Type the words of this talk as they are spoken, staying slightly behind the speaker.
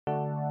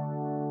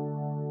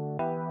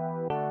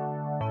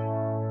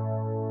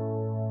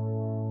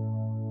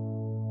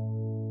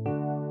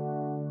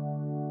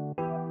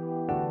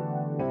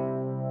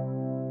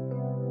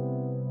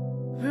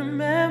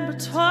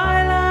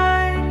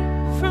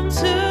Twilight from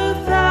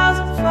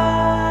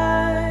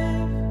 2005.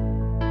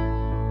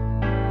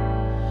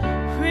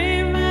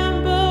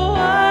 Remember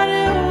what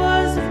it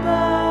was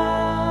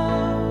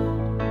about.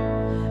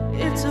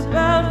 It's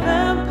about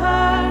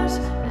vampires,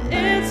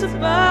 it's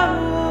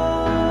about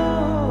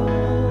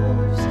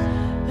wolves,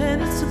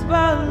 and it's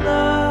about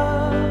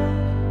love.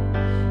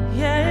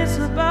 Yeah, it's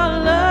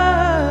about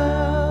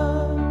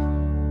love.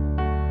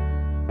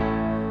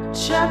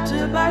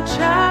 Chapter by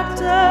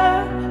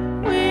chapter,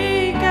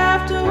 week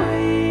after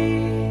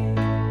week,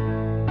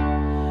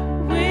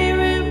 we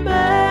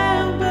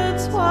remember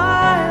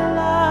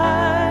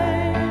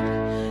Twilight.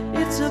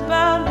 It's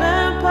about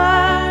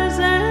vampires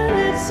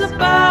and it's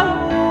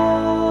about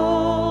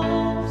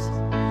wolves,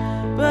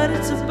 but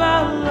it's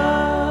about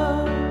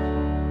love.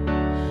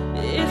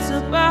 It's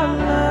about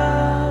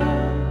love.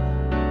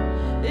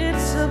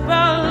 It's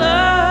about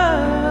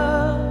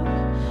love.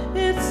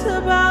 It's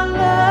about love.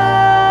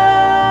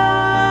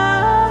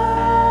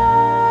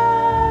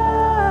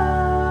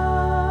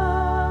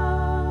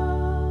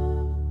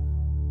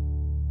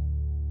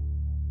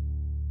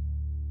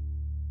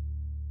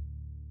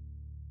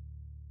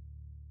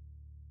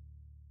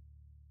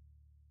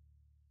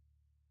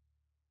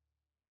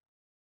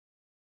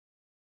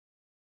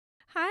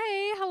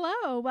 Hi,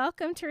 hello.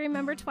 Welcome to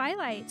Remember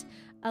Twilight,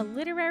 a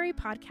literary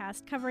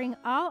podcast covering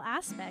all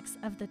aspects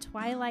of the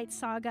Twilight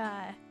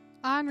Saga.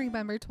 On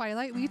Remember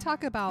Twilight, we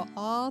talk about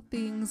all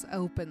things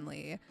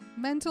openly: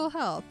 mental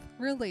health,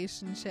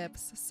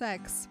 relationships,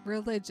 sex,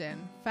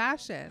 religion,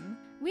 fashion.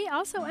 We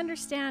also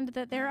understand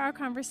that there are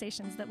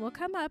conversations that will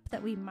come up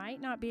that we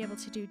might not be able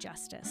to do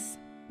justice.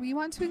 We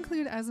want to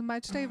include as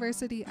much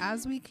diversity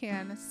as we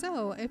can,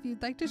 so if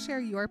you'd like to share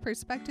your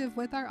perspective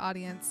with our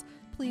audience,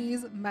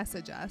 please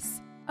message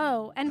us.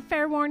 Oh, and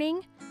fair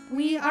warning,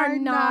 we are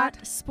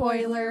not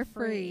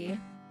spoiler-free.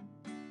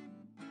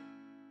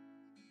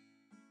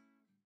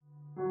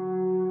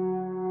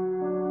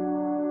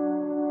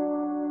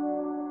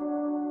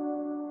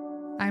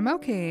 I'm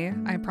okay,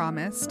 I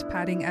promised,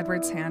 patting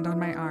Edward's hand on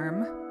my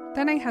arm.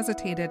 Then I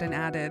hesitated and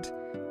added,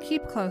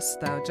 "Keep close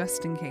though,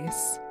 just in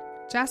case."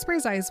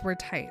 Jasper's eyes were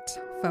tight,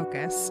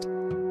 focused.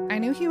 I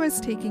knew he was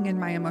taking in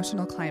my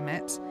emotional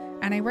climate,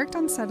 and I worked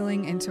on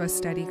settling into a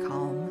steady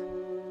calm.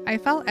 I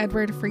felt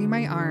Edward free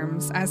my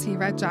arms as he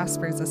read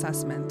Jasper's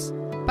assessment,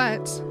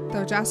 but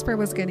though Jasper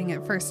was getting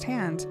it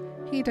firsthand,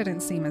 he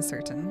didn't seem as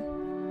certain.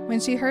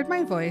 When she heard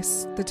my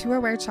voice, the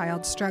too-aware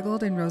child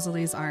struggled in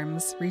Rosalie's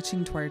arms,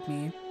 reaching toward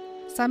me.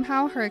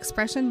 Somehow, her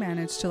expression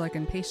managed to look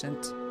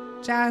impatient.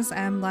 "Jazz,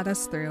 Em, let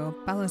us through.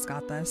 Bella's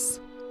got this."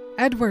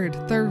 "Edward,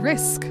 the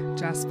risk,"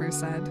 Jasper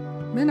said.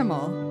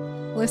 "Minimal."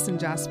 "Listen,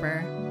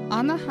 Jasper."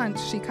 On the hunt,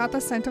 she caught the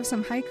scent of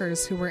some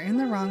hikers who were in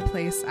the wrong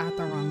place at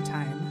the wrong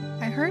time.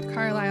 I heard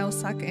Carlisle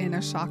suck in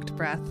a shocked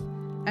breath.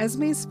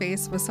 Esme's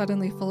face was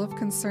suddenly full of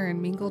concern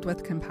mingled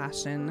with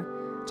compassion.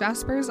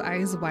 Jasper's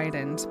eyes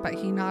widened, but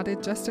he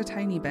nodded just a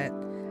tiny bit,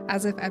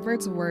 as if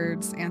Edward's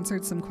words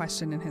answered some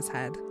question in his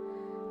head.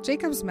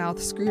 Jacob's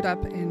mouth screwed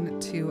up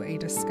into a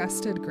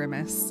disgusted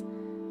grimace.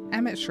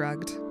 Emmett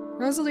shrugged.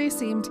 Rosalie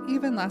seemed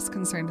even less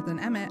concerned than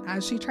Emmett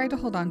as she tried to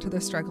hold on to the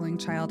struggling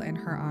child in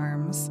her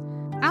arms.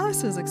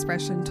 Alice's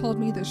expression told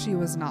me that she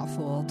was not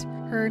fooled.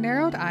 Her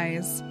narrowed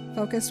eyes,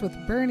 focused with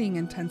burning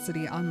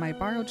intensity on my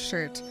borrowed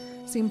shirt,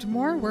 seemed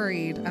more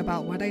worried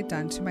about what I'd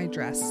done to my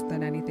dress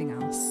than anything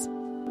else.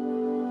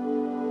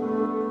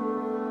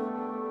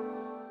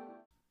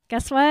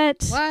 Guess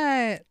what?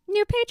 What?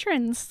 New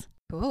patrons.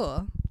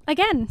 Cool.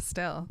 Again.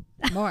 Still.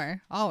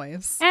 More.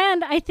 Always.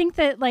 And I think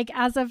that, like,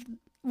 as of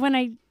when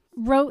I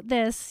wrote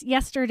this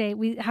yesterday,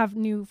 we have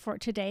new for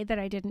today that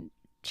I didn't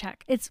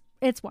check. It's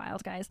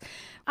wild, guys.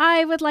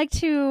 I would like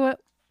to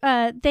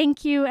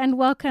thank you and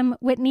welcome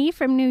Whitney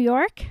from New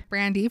York,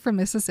 Brandy from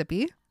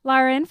Mississippi,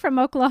 Lauren from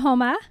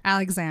Oklahoma,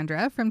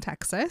 Alexandra from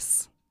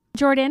Texas,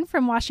 Jordan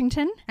from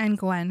Washington, and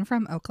Gwen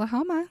from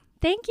Oklahoma.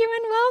 Thank you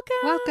and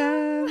welcome.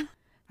 Welcome.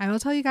 I will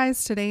tell you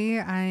guys today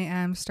I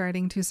am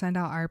starting to send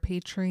out our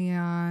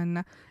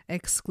Patreon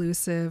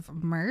exclusive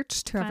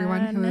merch to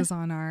everyone who is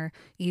on our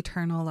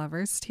Eternal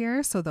Lovers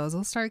tier. So those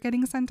will start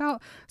getting sent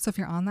out. So if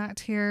you're on that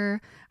tier,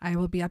 I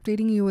will be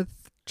updating you with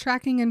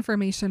tracking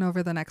information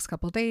over the next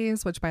couple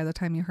days, which by the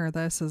time you hear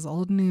this is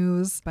old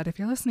news. But if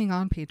you're listening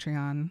on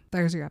Patreon,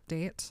 there's your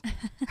update.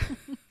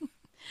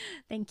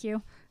 Thank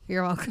you.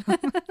 You're welcome.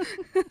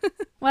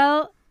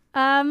 Well,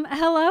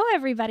 hello,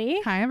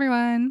 everybody. Hi,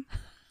 everyone.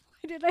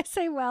 Why did I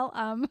say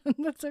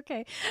that's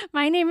okay.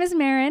 My name is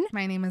Marin.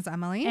 My name is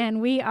Emily. And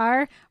we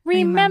are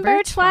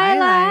Remember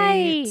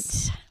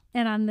Twilight.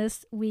 And on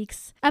this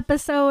week's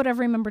episode of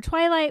Remember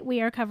Twilight,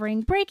 we are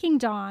covering Breaking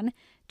Dawn,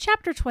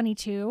 Chapter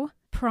 22,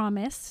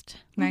 Promised.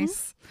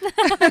 Nice.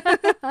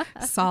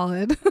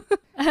 Solid.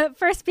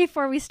 First,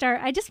 before we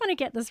start, I just want to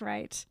get this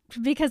right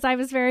because I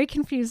was very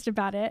confused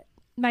about it.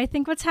 I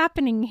think what's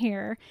happening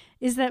here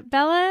is that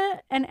Bella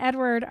and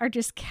Edward are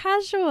just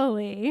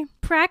casually,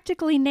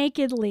 practically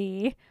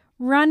nakedly,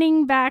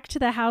 running back to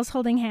the house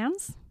holding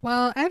hands.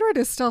 Well, Edward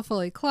is still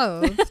fully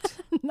clothed.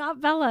 Not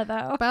Bella,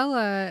 though.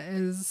 Bella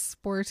is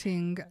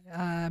sporting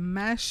a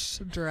mesh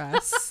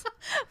dress.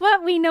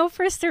 What we know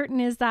for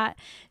certain is that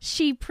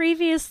she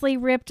previously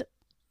ripped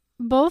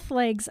both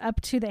legs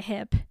up to the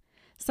hip.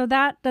 So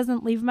that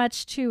doesn't leave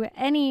much to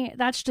any,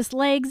 that's just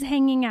legs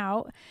hanging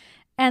out.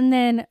 And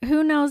then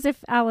who knows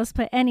if Alice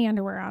put any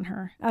underwear on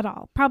her at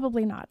all.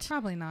 Probably not.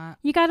 Probably not.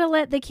 You got to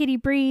let the kitty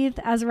breathe,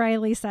 as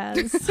Riley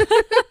says.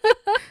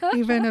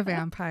 Even a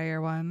vampire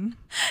one.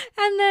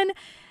 And then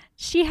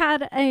she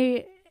had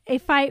a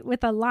fight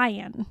with a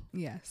lion.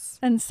 Yes.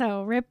 And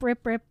so rip.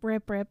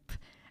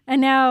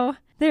 And now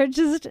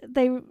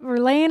they were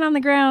laying on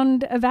the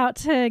ground about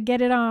to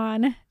get it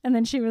on. And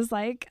then she was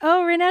like,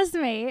 oh,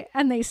 Renesmee.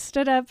 And they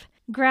stood up,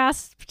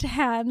 grasped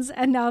hands,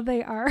 and now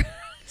they are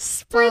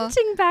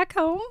sprinting back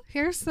home.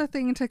 Here's the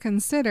thing to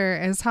consider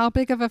is how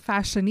big of a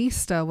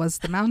fashionista was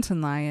the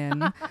mountain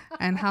lion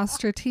and how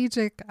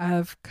strategic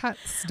of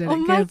cuts did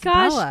it give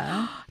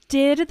Bella.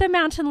 Did the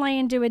mountain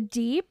lion do a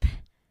deep,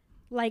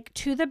 like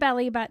to the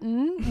belly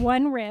button,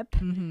 one rip,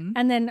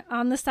 and then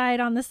on the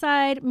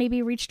side,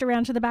 maybe reached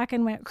around to the back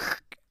and went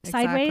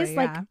sideways,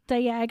 like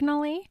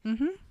diagonally?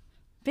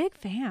 Big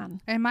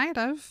fan. It might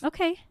have.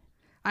 Okay.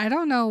 I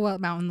don't know what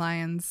mountain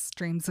lions'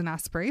 dreams and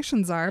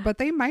aspirations are, but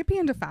they might be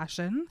into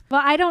fashion.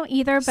 Well, I don't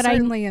either, but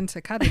certainly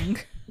into cutting.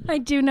 I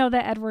do know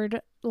that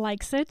Edward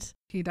likes it.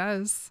 He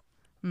does.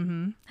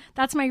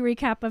 That's my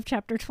recap of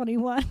chapter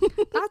 21.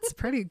 That's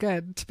pretty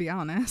good, to be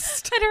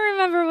honest. I don't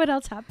remember what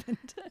else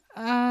happened.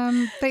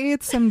 They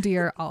ate some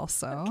deer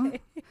also.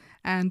 Okay.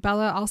 And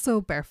Bella also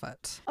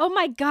barefoot. Oh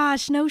my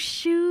gosh, no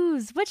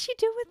shoes. What'd she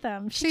do with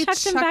them? She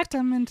chucked them back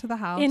into the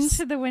house.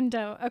 into the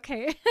window.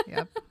 Okay.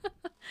 Yep.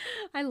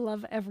 I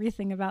love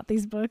everything about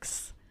these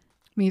books.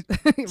 Me,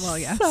 well,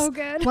 yes. So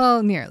good.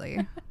 Well,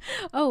 nearly.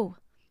 Oh.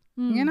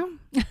 You know?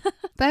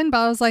 Then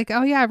Bella's like,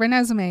 oh yeah,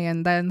 Renesmee.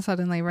 And then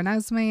suddenly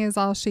Renesmee is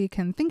all she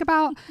can think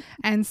about.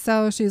 And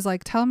so she's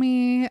like, tell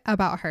me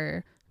about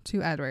her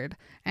to Edward.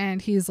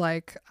 And he's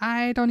like,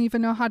 I don't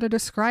even know how to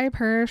describe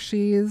her.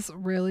 She's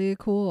really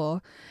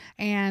cool.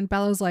 And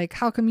Bella's like,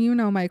 how come you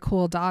know my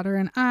cool daughter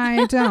and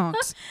I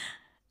don't?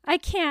 I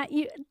can't.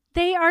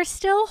 They are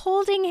still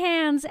holding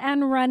hands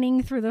and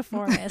running through the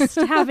forest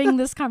having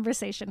this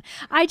conversation.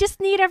 I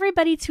just need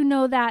everybody to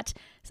know that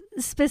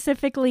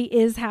specifically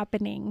is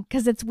happening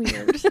because it's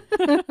weird.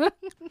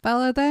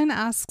 Bella then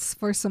asks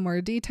for some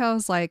more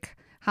details, like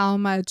how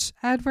much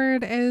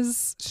Edward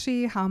is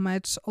she? How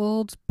much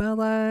old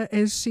Bella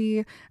is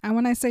she? And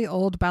when I say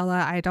old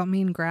Bella, I don't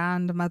mean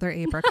grandmother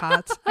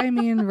apricot. I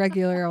mean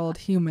regular old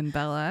human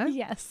Bella.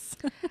 Yes.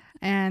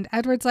 And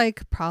Edward's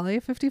like, probably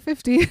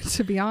 50-50,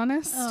 to be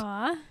honest.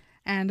 Aw.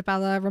 And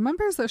Bella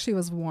remembers that she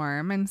was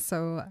warm. And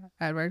so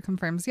Edward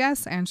confirms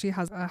yes. And she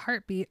has a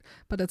heartbeat,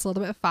 but it's a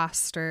little bit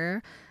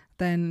faster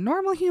than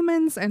normal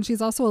humans, and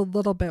she's also a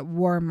little bit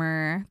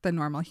warmer than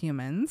normal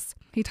humans.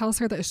 He tells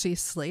her that she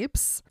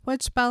sleeps,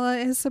 which Bella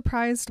is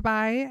surprised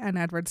by, and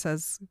Edward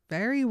says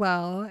very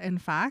well, in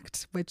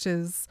fact, which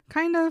is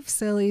kind of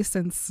silly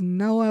since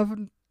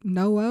none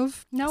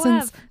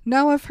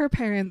of her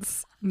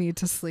parents need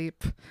to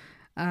sleep.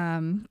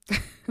 It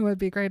would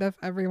be great if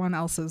everyone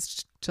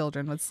else's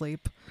children would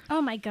sleep.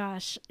 Oh my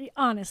gosh.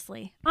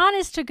 Honestly.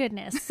 Honest to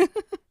goodness.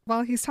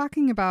 While he's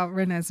talking about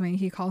Renesmee,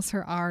 he calls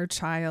her our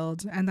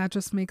child, and that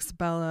just makes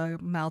Bella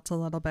melt a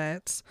little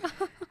bit.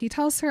 He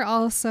tells her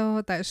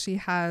also that she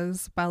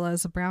has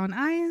Bella's brown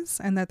eyes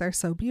and that they're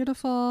so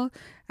beautiful.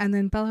 And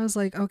then Bella's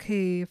like,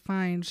 okay,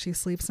 fine. She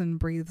sleeps and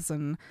breathes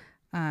and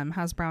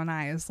has brown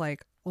eyes.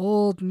 Like,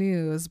 old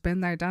news,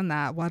 been there, done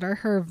that. What are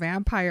her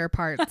vampire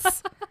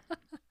parts?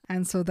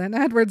 And so then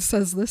Edward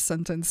says this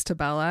sentence to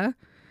Bella.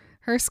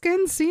 Her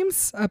skin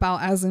seems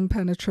about as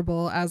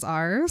impenetrable as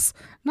ours.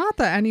 Not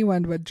that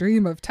anyone would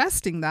dream of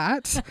testing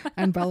that.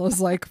 And Bella's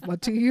like,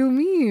 what do you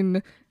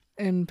mean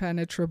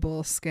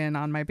impenetrable skin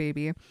on my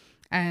baby?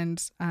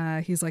 And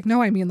he's like,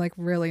 no, I mean like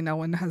really no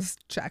one has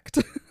checked.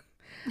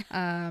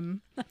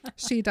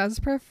 She does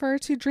prefer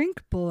to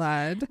drink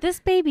blood. This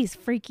baby's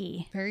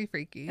freaky. Very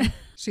freaky.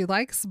 She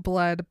likes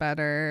blood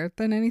better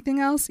than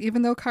anything else,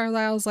 even though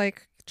Carlisle's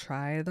like,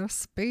 try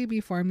this baby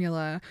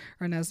formula.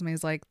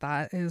 Renesmee's like,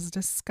 that is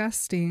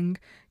disgusting.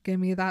 Give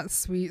me that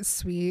sweet,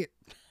 sweet,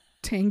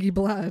 tangy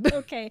blood.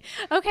 Okay.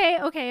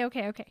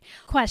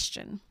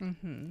 Question.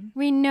 Mm-hmm.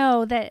 We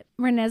know that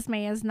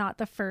Renesmee is not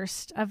the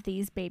first of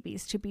these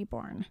babies to be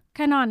born.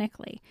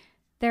 Canonically,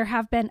 there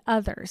have been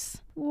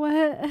others.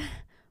 What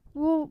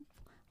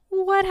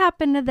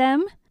happened to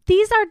them?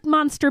 These are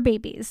monster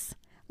babies.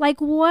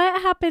 Like,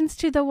 what happens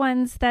to the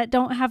ones that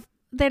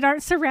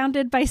aren't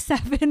surrounded by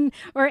 7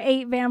 or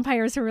 8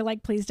 vampires who are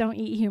like, please don't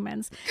eat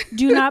humans.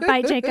 Do not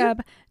bite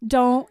Jacob.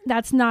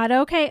 That's not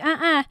okay.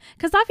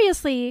 Because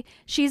obviously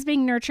she's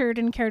being nurtured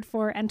and cared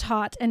for and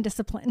taught and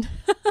disciplined.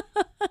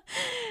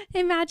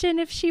 Imagine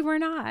if she were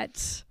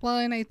not. Well,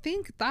 and I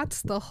think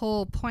that's the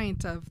whole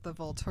point of the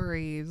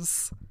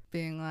Volturi's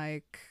being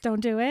like, don't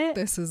do it.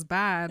 This is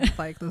bad.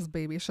 Like, this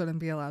baby shouldn't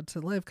be allowed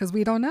to live because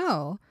we don't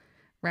know.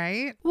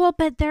 Right? Well,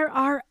 but there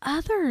are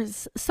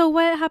others. So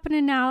what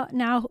happened to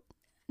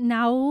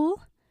Naul?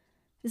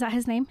 Is that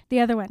his name? The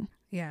other one.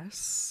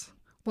 Yes.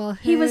 Well,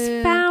 He was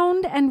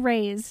found and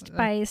raised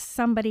by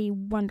somebody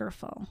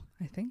wonderful.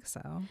 I think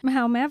so.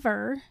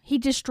 However, he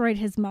destroyed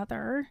his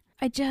mother.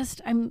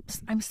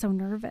 I'm so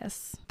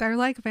nervous. They're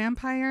like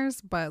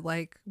vampires, but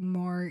like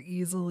more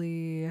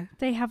easily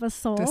They have a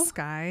soul.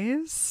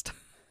 disguised.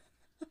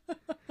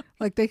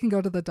 Like they can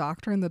go to the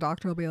doctor and the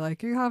doctor will be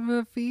like, you have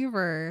a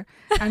fever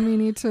and we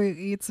need to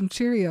eat some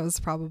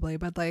Cheerios probably.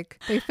 But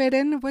like they fit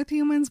in with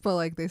humans, but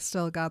like they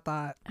still got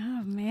that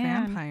Oh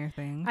man. vampire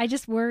thing. I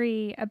just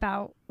worry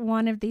about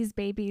one of these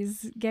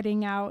babies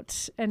getting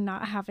out and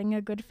not having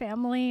a good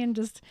family and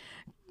just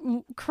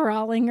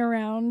crawling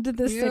around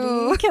the city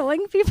Ew.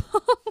 killing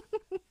people.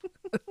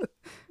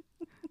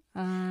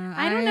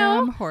 I don't know.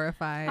 I'm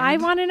horrified. I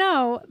want to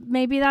know.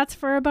 Maybe that's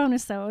for a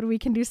bonus-ode. We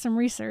can do some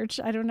research.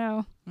 I don't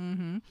know.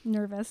 Mm-hmm.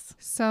 Nervous.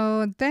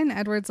 So then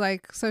Edward's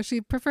like, so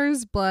she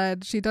prefers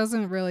blood. She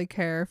doesn't really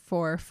care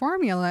for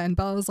formula. And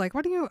Bella's like,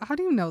 how do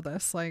you know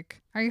this?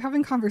 Like, are you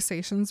having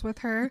conversations with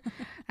her?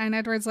 And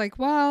Edward's like,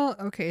 well,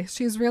 okay,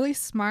 she's really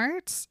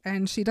smart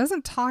and she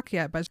doesn't talk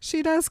yet, but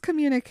she does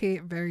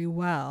communicate very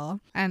well.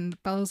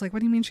 And Bella's like, what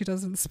do you mean she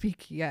doesn't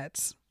speak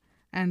yet?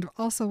 And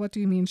also, what do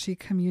you mean she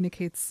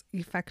communicates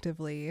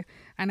effectively?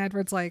 And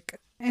Edward's like,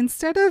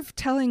 instead of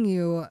telling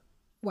you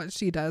what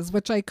she does,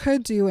 which I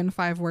could do in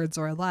 5 words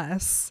or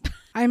less,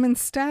 I'm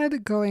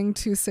instead going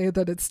to say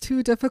that it's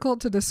too difficult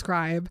to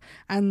describe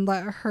and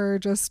let her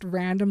just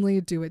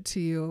randomly do it to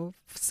you,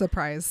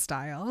 surprise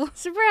style.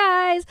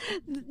 Surprise!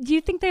 Do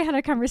you think they had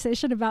a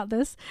conversation about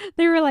this?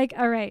 They were like,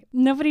 all right,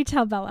 nobody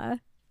tell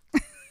Bella.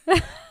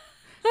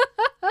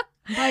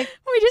 Like,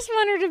 We just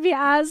want her to be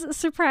as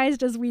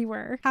surprised as we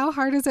were. how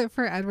hard is it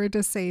for Edward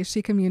to say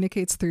she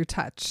communicates through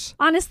touch?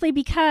 Honestly,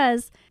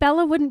 because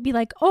Bella wouldn't be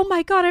like, oh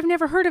my God, I've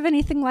never heard of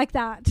anything like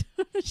that.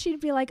 She'd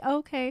be like,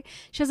 okay,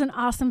 she has an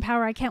awesome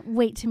power. I can't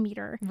wait to meet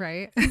her.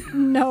 Right?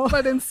 No.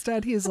 But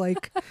instead he's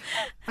like,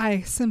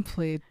 I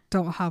simply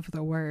don't have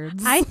the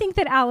words. I think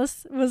that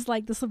Alice was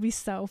like, this will be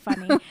so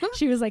funny.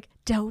 She was like,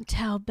 don't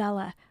tell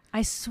Bella.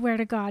 I swear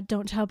to God,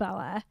 don't tell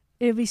Bella.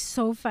 It'd be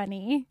so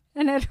funny.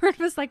 And Edward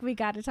was like, we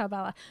got to tell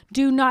Bella.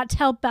 Do not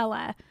tell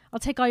Bella. I'll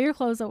take all your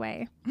clothes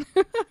away.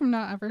 I'm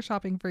not ever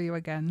shopping for you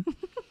again.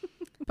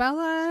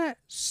 Bella,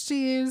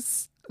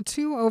 she's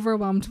too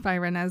overwhelmed by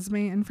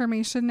Renesmee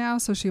information now,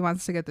 so she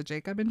wants to get the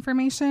Jacob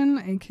information,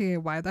 aka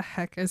why the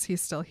heck is he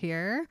still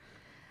here?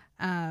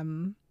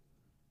 And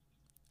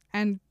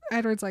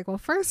Edward's like, well,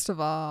 first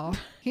of all,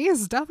 he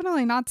is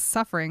definitely not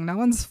suffering. No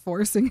one's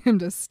forcing him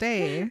to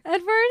stay.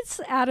 Edward's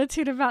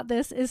attitude about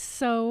this is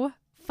so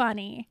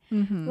funny.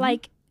 Mm-hmm.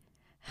 Like,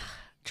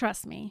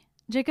 trust me,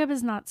 Jacob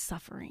is not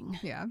suffering.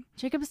 Yeah.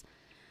 Jacob's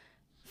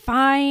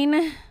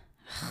fine.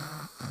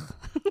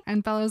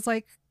 And Bella's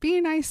like, be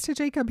nice to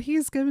Jacob.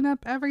 He's given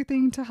up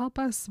everything to help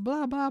us.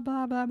 Blah, blah,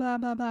 blah, blah, blah,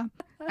 blah, blah.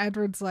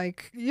 Edward's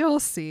like, you'll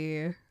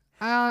see.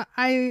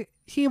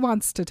 He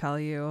wants to tell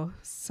you,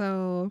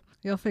 so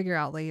you'll figure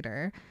out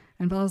later.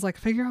 And Bella's like,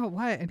 figure out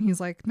what? And he's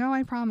like, no,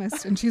 I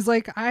promised. And she's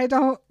like, I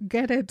don't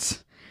get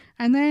it.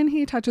 And then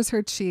he touches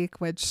her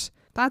cheek, which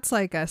that's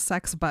like a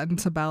sex button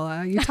to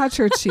Bella. You touch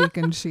her cheek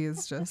and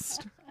she's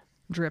just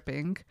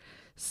dripping.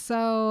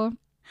 So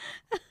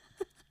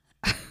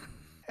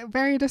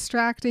very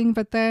distracting.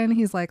 But then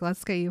he's like,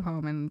 let's get you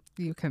home and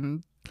you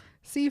can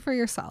see for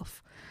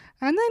yourself.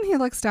 And then he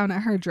looks down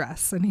at her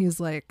dress and he's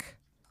like,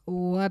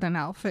 what an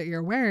outfit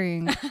you're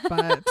wearing,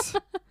 but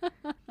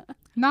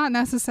not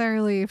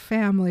necessarily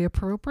family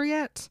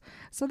appropriate.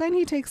 So then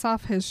he takes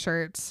off his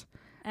shirt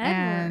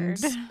Edward.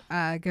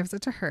 and gives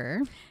it to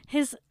her.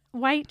 His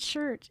white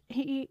shirt.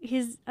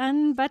 His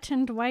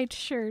unbuttoned white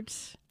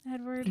shirt.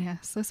 Edward.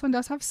 Yes, this one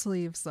does have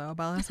sleeves though.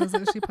 Bella says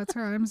that she puts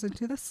her arms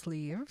into the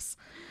sleeves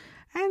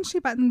and she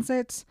buttons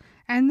it.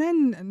 And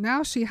then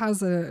now she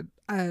has a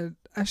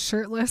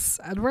shirtless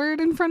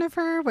Edward in front of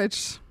her,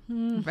 which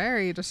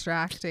very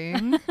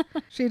distracting.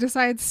 She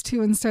decides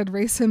to instead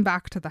race him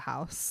back to the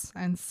house.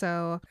 And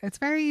so it's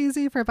very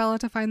easy for Bella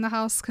to find the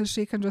house because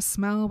she can just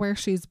smell where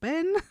she's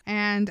been.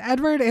 And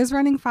Edward is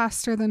running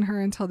faster than her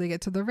until they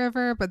get to the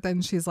river. But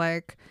then she's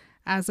like,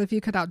 as if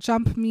you could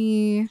outjump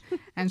me.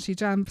 And she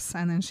jumps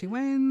and then she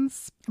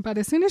wins. But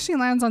as soon as she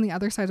lands on the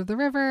other side of the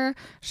river,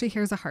 she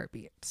hears a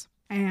heartbeat.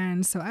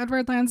 And so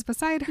Edward lands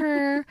beside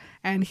her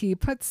and he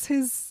puts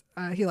his,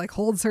 he like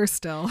holds her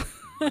still.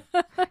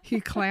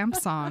 He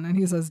clamps on and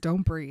he says,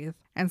 don't breathe.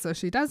 And so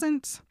she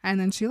doesn't.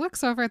 And then she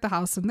looks over at the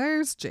house and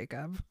there's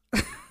Jacob.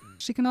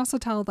 She can also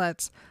tell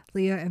that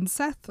Leah and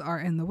Seth are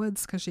in the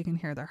woods because she can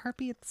hear their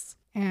heartbeats.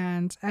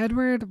 And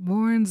Edward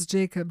warns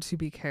Jacob to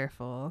be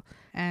careful.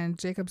 And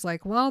Jacob's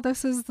like, well,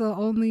 this is the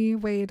only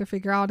way to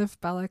figure out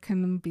if Bella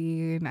can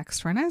be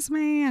next for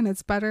Renesmee. And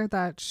it's better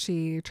that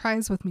she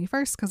tries with me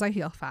first because I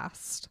heal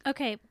fast.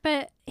 Okay,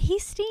 but he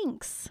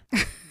stinks.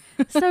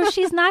 So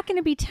she's not going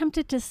to be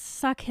tempted to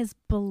suck his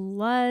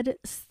blood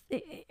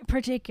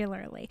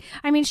particularly.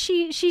 I mean,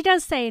 she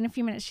does say in a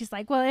few minutes, she's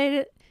like,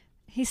 well,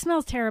 he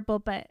smells terrible,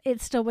 but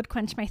it still would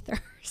quench my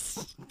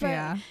thirst. But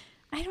Yeah.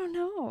 I don't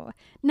know.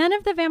 None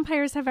of the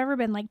vampires have ever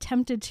been like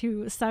tempted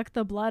to suck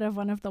the blood of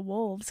one of the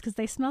wolves because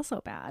they smell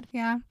so bad.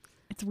 Yeah.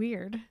 It's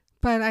weird.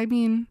 But I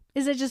mean,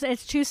 is it just,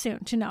 it's too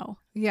soon to know?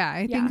 Yeah,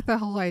 I think the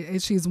whole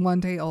is she's 1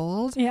 day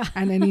old. Yeah.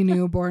 And any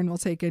newborn will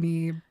take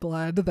any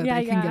blood that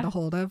they can get a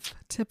hold of,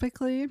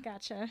 typically.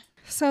 Gotcha.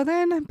 So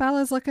then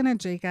Bella's looking at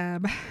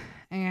Jacob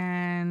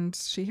and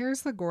she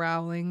hears the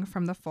growling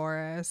from the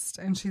forest.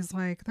 And she's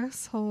like,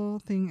 this whole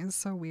thing is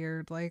so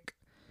weird. Like,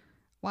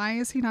 why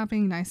is he not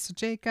being nice to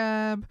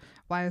Jacob?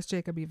 Why is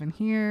Jacob even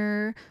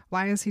here?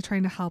 Why is he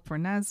trying to help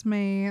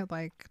Renesmee?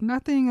 Like,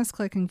 nothing is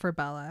clicking for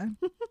Bella.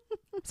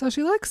 So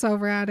she looks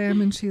over at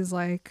him and she's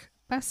like,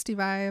 bestie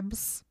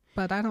vibes,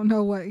 but I don't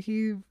know what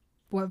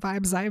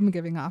vibes I'm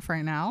giving off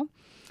right now.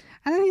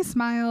 And then he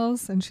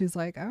smiles and she's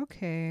like,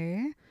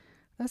 okay,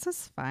 this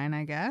is fine,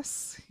 I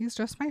guess. He's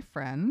just my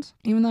friend,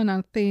 even though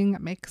nothing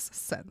makes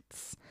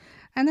sense.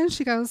 And then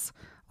she goes,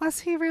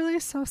 was he really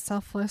so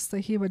selfless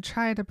that he would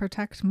try to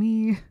protect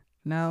me?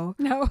 No.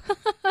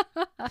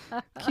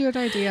 Cute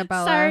idea,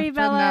 Bella. Sorry,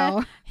 Bella.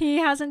 No. He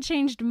hasn't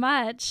changed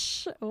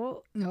much.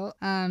 Oh. No.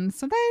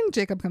 So then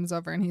Jacob comes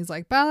over and he's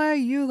like, Bella,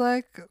 you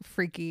look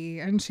freaky.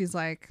 And she's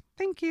like,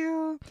 thank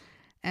you.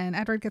 And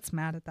Edward gets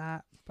mad at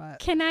that. But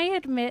can I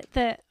admit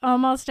that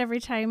almost every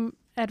time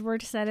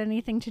Edward said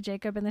anything to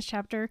Jacob in this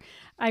chapter,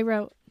 I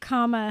wrote,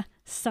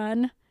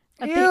 son.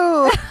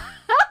 Ew.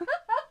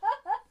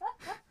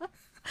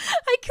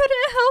 I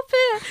couldn't help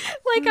it.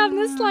 Like on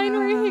this line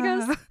where he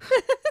goes,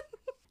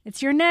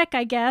 it's your neck,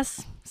 I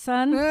guess,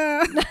 son.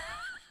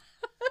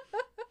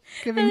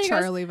 Giving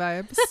Charlie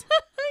vibes.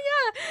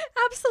 Yeah,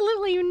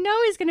 absolutely. You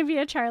know he's going to be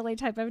a Charlie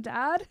type of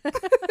dad.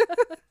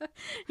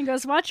 He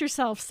goes, watch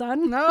yourself,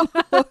 son. No.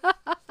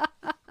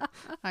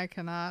 I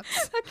cannot.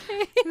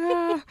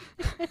 Okay.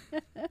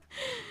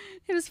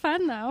 It was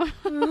fun, though.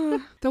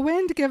 The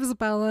wind gives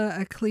Bella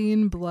a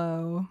clean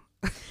blow.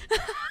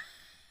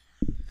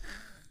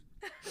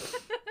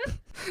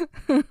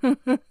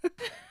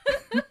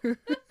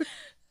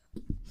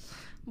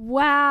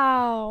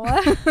 Wow.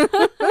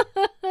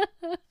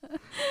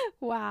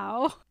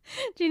 Wow.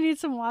 Do you need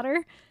some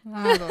water?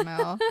 I don't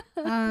know.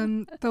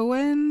 The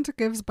wind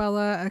gives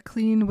Bella a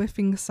clean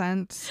whiffing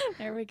scent.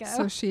 There we go.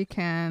 So she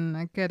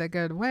can get a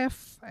good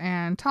whiff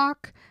and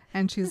talk.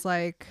 And she's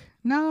like,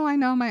 no, I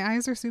know my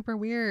eyes are super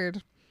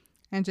weird.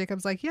 And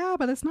Jacob's like, yeah,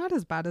 but it's not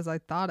as bad as I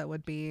thought it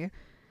would be.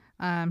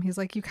 He's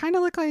like, you kind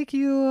of look like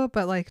you,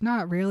 but like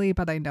not really,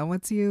 but I know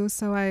it's you,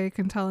 so I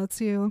can tell it's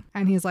you.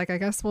 And he's like, I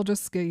guess we'll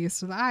just get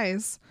used to the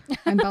eyes.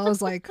 And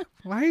Bella's like,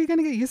 why are you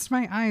gonna get used to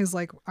my eyes?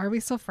 Like, are we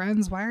still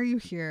friends? Why are you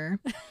here?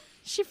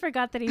 She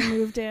forgot that he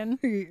moved in.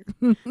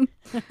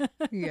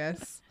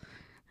 Yes.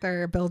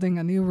 They're building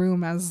a new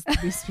room as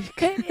we speak.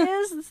 It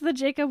is. It's the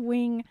Jacob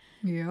wing.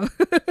 Yeah.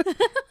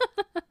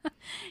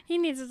 He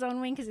needs his own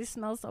wing because he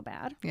smells so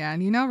bad. Yeah,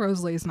 and you know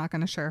Rosalie's not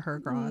going to share her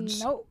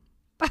garage. Nope.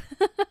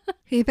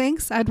 He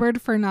thanks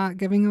Edward for not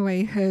giving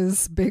away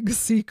his big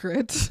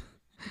secret.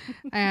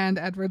 And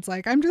Edward's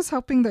like, I'm just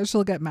hoping that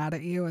she'll get mad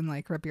at you and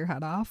like rip your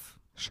head off.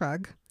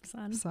 Shrug.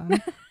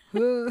 Son.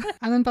 And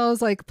then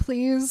Bella's like,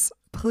 please,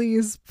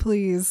 please,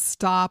 please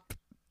stop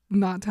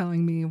not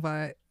telling me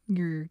what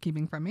you're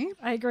keeping from me.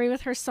 I agree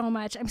with her so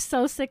much. I'm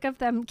so sick of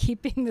them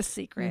keeping the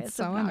secret. It's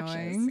so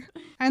annoying.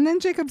 And then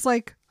Jacob's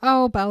like,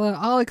 oh, Bella,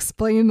 I'll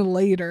explain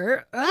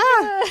later.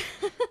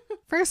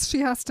 First, she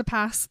has to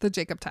pass the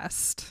Jacob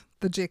test,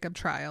 the Jacob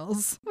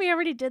trials. We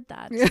already did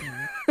that.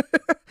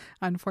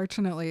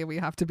 Unfortunately, we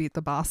have to beat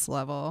the boss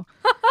level.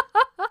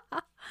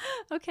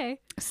 Okay.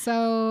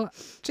 So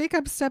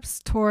Jacob steps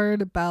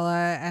toward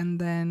Bella,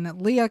 and then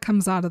Leah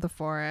comes out of the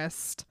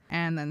forest,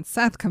 and then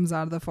Seth comes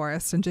out of the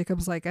forest, and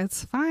Jacob's like,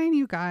 it's fine,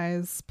 you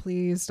guys,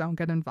 please don't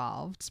get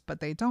involved.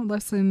 But they don't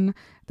listen.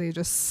 They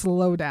just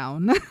slow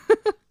down.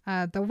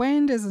 The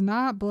wind is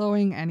not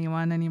blowing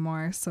anyone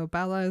anymore, so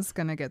Bella is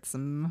gonna get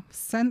some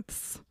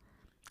scents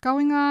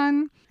going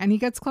on, and he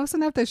gets close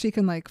enough that she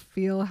can like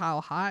feel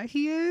how hot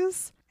he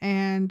is.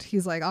 And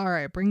he's like, all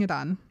right, bring it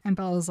on. And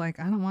Bella's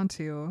like, I don't want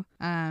to.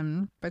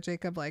 But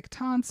Jacob like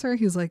taunts her.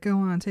 He's like, go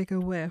on, take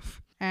a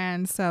whiff.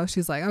 And so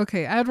she's like,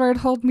 okay, Edward,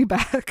 hold me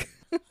back.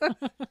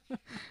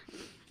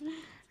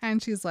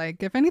 And she's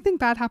like, if anything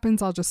bad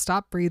happens, I'll just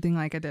stop breathing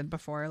like I did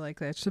before. Like,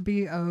 that should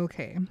be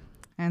okay.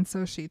 And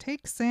so she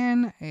takes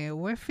in a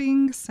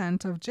whiffing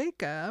scent of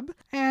Jacob.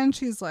 And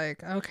she's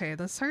like, okay,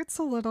 this hurts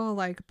a little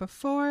like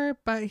before,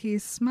 but he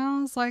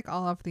smells like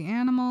all of the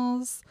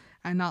animals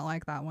and not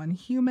like that one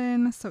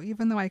human. So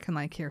even though I can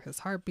like hear his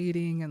heart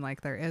beating and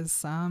like there is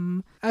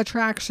some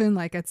attraction,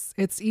 like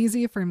it's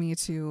easy for me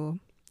to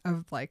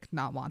like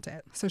not want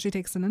it. So she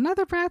takes in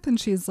another breath and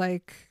she's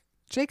like,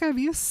 Jacob,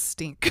 you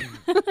stink.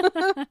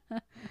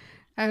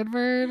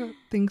 Edward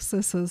thinks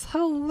this is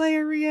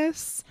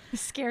hilarious. He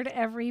scared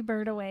every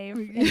bird away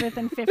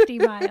within 50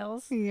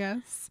 miles.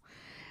 Yes.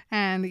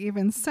 And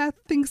even Seth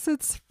thinks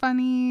it's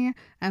funny.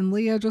 And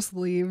Leah just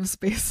leaves,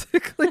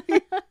 basically.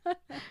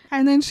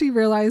 And then she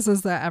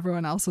realizes that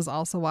everyone else is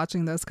also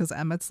watching this because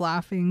Emmett's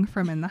laughing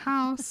from in the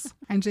house.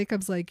 And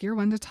Jacob's like, you're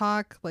one to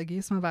talk. Like,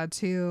 you smell bad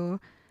too.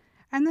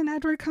 And then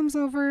Edward comes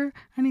over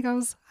and he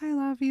goes, I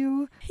love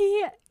you.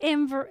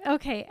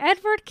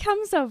 Edward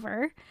comes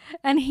over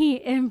and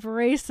he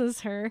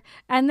embraces her,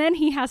 and then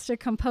he has to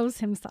compose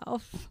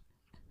himself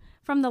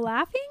from the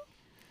laughing.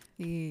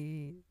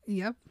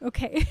 Yep.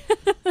 Okay.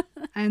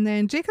 And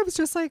then Jacob's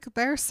just like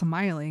there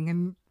smiling,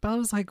 and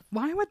Bella's like,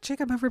 why would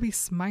Jacob ever be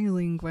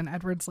smiling when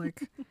Edward's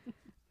like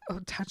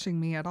touching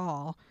me at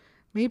all?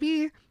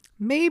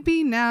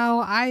 Maybe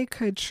now I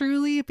could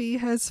truly be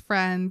his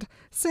friend,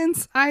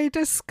 since I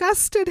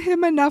disgusted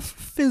him enough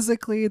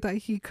physically that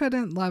he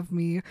couldn't love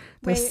me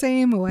the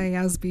same way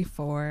as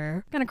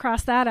before. Gonna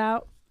cross that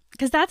out,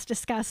 because that's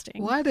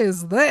disgusting. What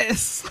is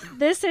this?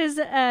 This is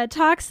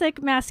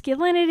toxic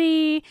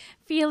masculinity,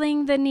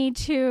 feeling the need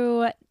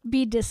to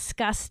be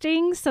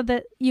disgusting so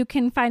that you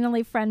can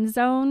finally friend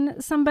zone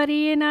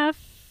somebody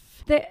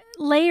enough. The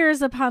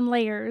layers upon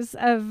layers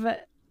of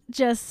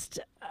just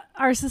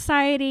our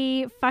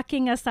society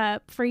fucking us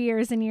up for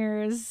years and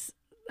years.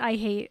 I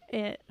hate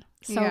it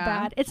so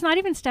bad. It's not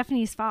even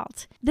Stephanie's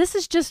fault. This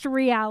is just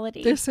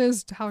reality. This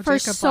is how for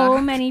Jacob so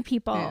Black many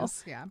people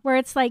is, where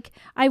it's like,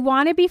 I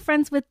want to be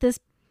friends with this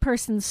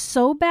person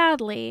so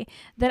badly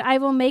that I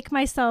will make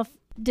myself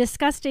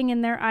disgusting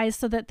in their eyes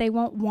so that they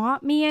won't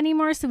want me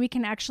anymore, so we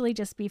can actually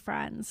just be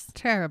friends.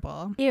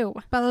 Terrible. Ew.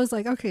 Bella's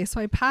like, okay, so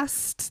I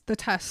passed the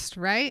test,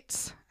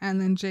 right? And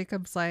then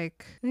Jacob's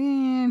like,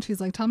 and she's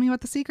like, tell me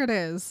what the secret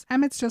is.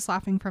 Emmett's just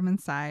laughing from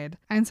inside.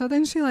 And so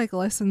then she like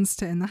listens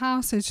to in the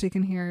house, and she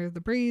can hear the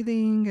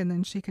breathing, and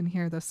then she can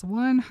hear this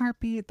one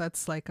heartbeat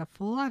that's like a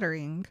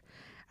fluttering.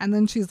 And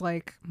then she's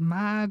like,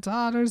 my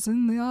daughter's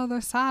in the other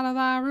side of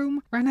that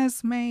room,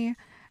 Renesmee.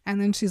 And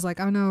then she's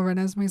like, oh no,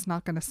 Renesmee's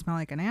not going to smell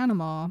like an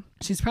animal.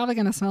 She's probably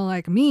going to smell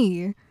like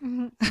me.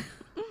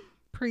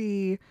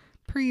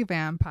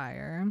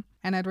 Pre-vampire.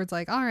 And Edward's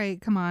like, all right,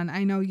 come on,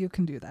 I know you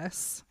can do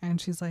this. And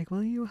she's like,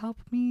 will you help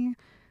me?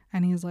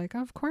 And he's like,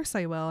 of course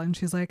I will. And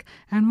she's like,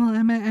 and will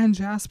Emmett and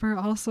Jasper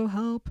also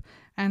help?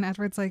 And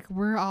Edward's like,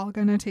 we're all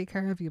going to take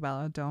care of you,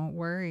 Bella. Don't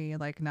worry.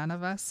 Like, none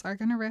of us are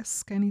going to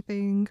risk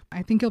anything.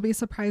 I think you'll be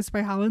surprised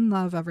by how in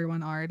love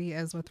everyone already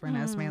is with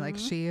Renesmee. Like,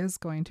 she is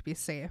going to be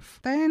safe.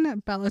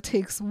 Then Bella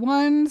takes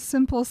one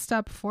simple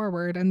step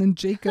forward, and then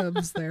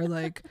Jacob's there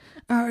like,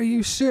 are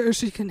you sure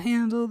she can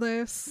handle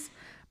this?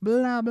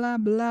 Blah, blah,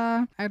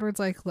 blah.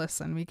 Edward's like,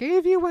 listen, we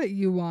gave you what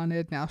you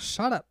wanted. Now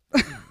shut up.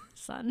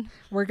 Son.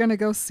 We're going to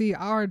go see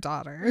our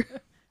daughter.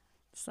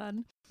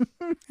 Son.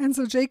 And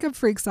so Jacob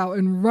freaks out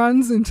and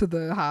runs into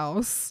the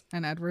house,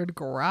 and Edward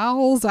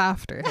growls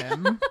after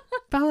him.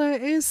 Bella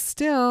is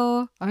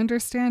still,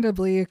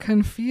 understandably,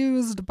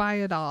 confused by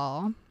it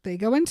all. They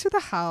go into the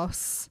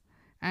house,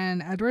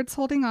 and Edward's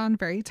holding on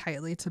very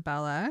tightly to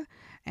Bella,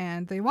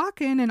 and they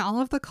walk in, and all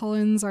of the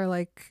Cullens are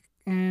like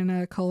in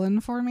a Cullen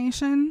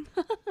formation.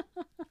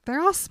 They're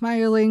all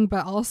smiling,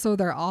 but also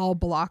they're all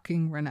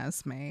blocking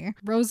Renesmee.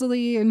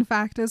 Rosalie, in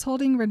fact, is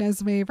holding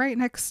Renesmee right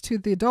next to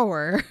the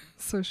door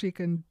so she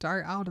can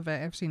dart out of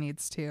it if she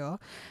needs to.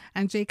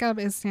 And Jacob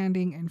is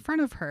standing in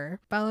front of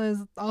her.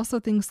 Bella also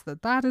thinks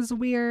that that is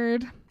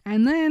weird.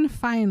 And then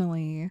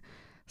finally,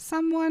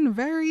 someone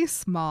very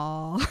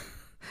small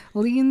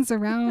leans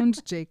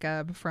around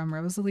Jacob from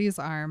Rosalie's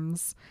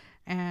arms.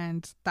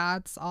 And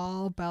that's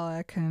all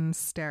Bella can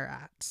stare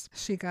at.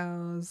 She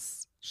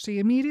goes... She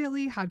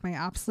immediately had my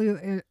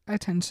absolute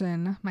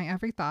attention, my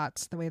every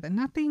thought, the way that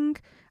nothing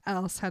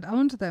else had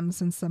owned them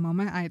since the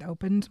moment I'd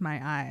opened my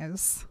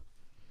eyes.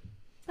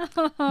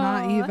 Oh.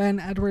 Not even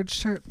Edward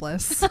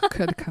shirtless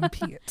could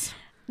compete.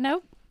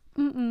 Nope.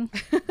 Mm-mm.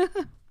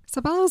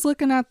 So Bella's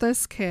looking at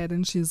this kid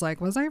and she's like,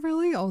 was I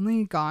really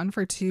only gone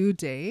for 2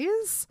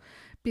 days?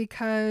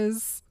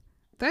 Because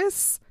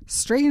this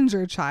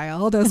stranger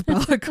child, as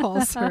Bella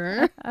calls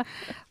her,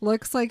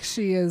 looks like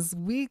she is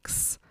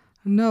weeks,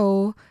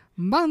 no,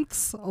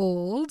 months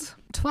old,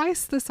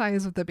 twice the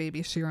size of the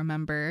baby she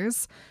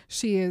remembers.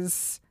 She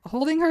is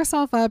holding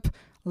herself up,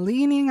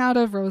 leaning out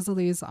of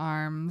Rosalie's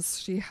arms.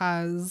 She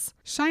has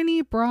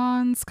shiny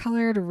bronze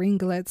colored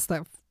ringlets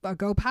that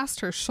go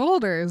past her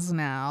shoulders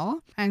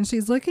now. And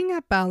she's looking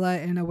at Bella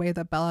in a way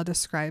that Bella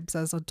describes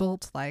as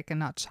adult-like and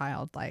not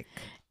childlike.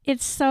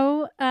 It's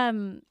so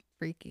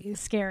freaky.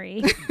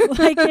 Scary.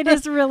 Like, it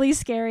is really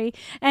scary.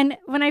 And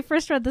when I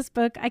first read this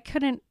book, I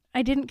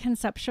didn't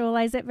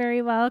conceptualize it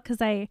very well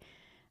because I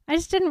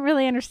just didn't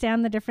really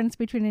understand the difference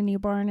between a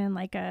newborn and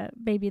like a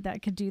baby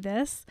that could do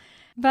this.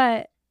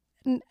 But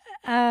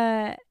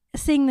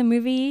seeing the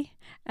movie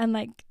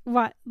and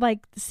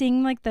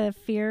seeing like the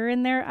fear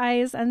in their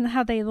eyes and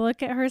how they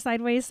look at her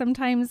sideways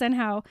sometimes, and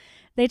how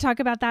they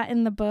talk about that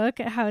in the book,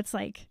 how it's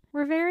like,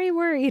 we're very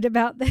worried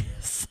about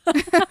this.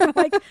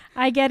 Like,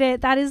 I get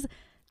it.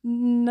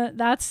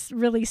 That's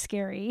really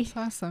scary.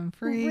 Saw some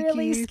freaky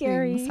really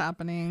scary things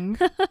happening.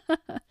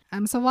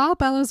 So while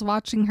Bella's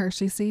watching her,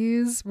 she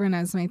sees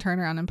Renesmee turn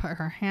around and put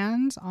her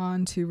hand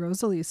onto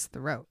Rosalie's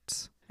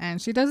throat. And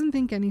she doesn't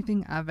think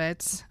anything of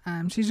it.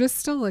 She's just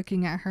still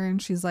looking at her,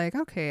 and she's like,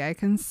 okay, I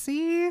can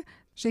see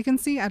She can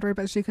see Edward,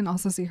 but she can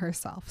also see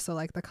herself. So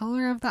like the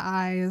color of the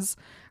eyes,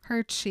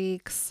 her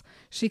cheeks.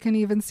 She can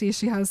even see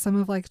she has some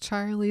of like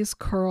Charlie's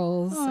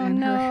curls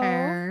in her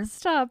hair.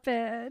 Stop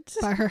it.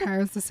 But her hair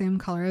is the same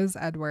color as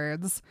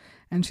Edward's.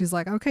 And she's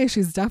like, okay,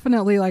 she's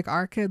definitely like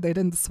our kid. They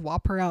didn't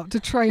swap her out to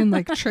try and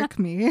like trick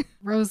me.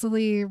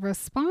 Rosalie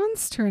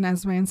responds to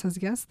Renesmee and says,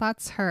 yes,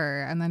 that's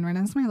her. And then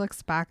Renesmee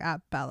looks back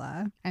at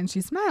Bella and she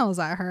smiles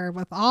at her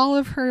with all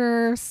of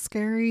her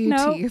scary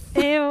teeth.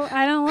 Ew,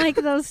 I don't like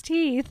those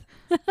teeth.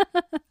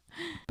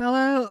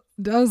 Bella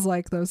does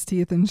like those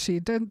teeth, and she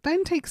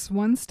then takes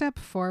one step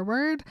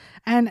forward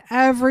and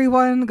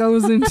everyone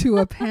goes into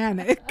a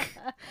panic.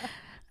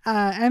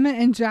 Emmett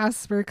and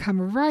Jasper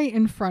come right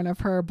in front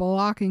of her,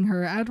 blocking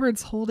her.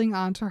 Edward's holding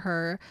onto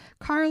her.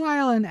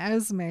 Carlisle and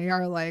Esme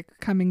are like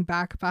coming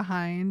back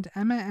behind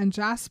Emmett and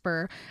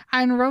Jasper,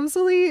 and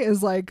Rosalie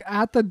is like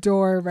at the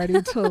door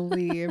ready to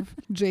leave.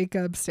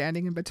 Jacob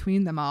standing in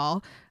between them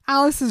all.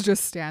 Alice is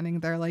just standing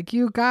there like,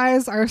 you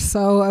guys are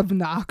so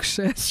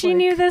obnoxious. She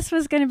knew this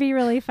was going to be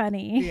really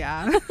funny.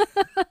 Yeah.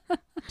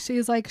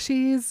 She's like,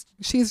 she's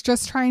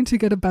just trying to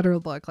get a better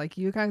look. Like,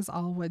 you guys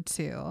all would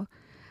too.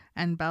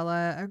 And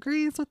Bella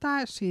agrees with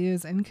that. She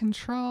is in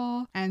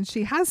control and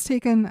she has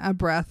taken a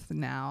breath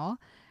now.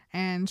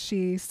 And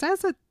she says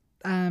that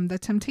the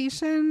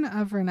temptation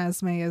of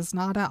Renesmee is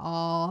not at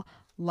all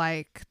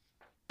like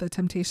the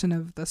temptation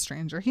of the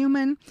stranger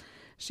human.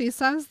 She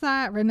says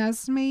that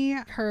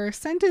Renesmee, her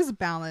scent is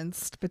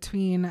balanced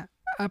between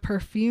a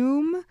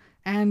perfume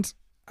and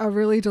a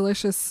really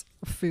delicious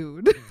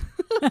food.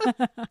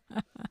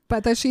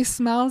 But that she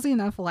smells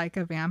enough like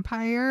a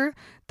vampire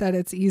that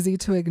it's easy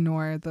to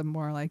ignore the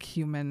more like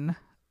human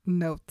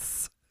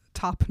notes,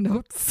 top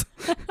notes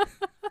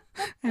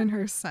in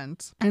her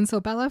scent. And so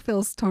Bella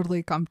feels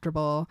totally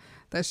comfortable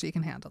that she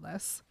can handle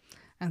this.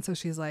 And so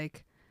she's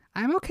like,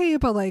 I'm okay,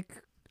 but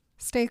like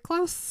stay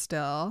close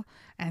still.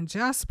 And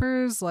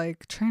Jasper's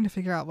like trying to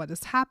figure out what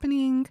is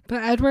happening.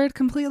 But Edward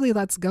completely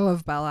lets go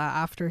of Bella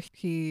after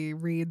he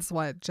reads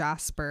what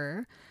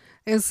Jasper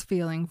is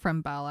feeling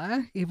from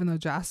Bella, even though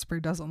Jasper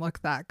doesn't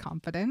look that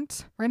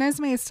confident.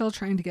 Renesmee is still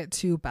trying to get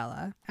to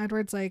Bella.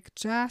 Edward's like,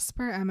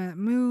 Jasper, Emmett,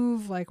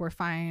 move, like we're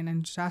fine.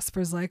 And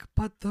Jasper's like,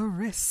 but the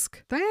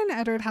risk. Then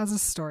Edward has a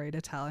story to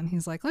tell and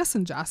he's like,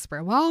 listen,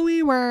 Jasper, while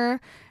we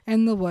were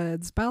in the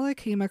woods, Bella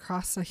came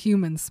across a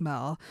human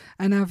smell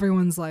and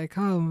everyone's like,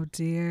 oh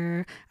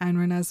dear. And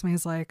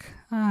Renesmee's like,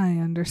 I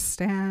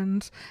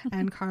understand.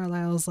 And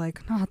Carlisle's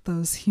like, not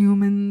those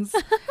humans.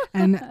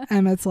 And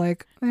Emmett's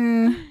like,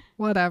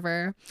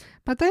 whatever.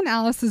 But then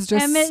Alice is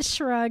just... Emmett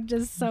shrugged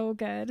is so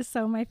good.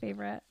 So my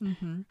favorite.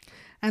 Mm-hmm.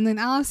 And then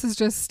Alice is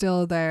just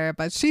still there,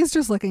 but she's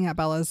just looking at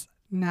Bella's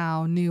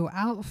now new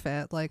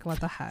outfit. Like,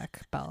 what the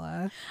heck,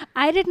 Bella?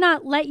 I did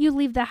not let you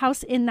leave the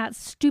house in that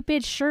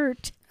stupid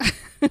shirt.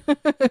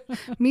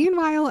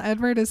 Meanwhile,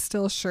 Edward is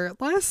still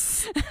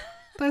shirtless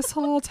this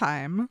whole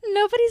time.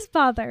 Nobody's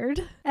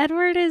bothered.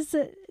 Edward is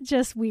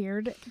just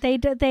weird. They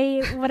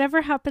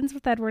whatever happens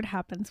with Edward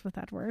happens with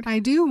Edward. I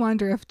do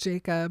wonder if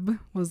Jacob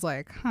was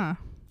like, huh.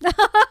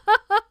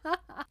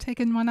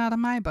 Taking one out of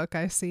my book,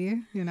 I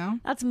see, you know?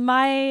 That's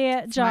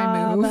my job.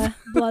 My move.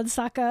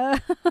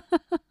 Bloodsucker.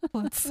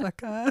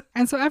 Bloodsucker.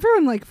 And so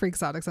everyone like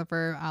freaks out except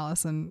for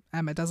Alice, and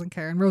Emma doesn't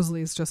care, and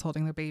Rosalie's just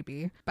holding the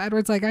baby. But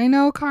Edward's like, I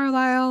know,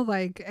 Carlisle,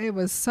 like it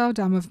was so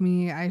dumb of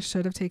me. I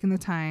should have taken the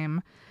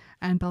time.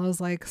 And Bella's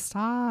like,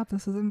 stop,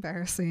 this is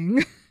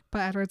embarrassing.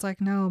 But Edward's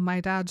like, no,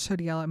 my dad should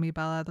yell at me,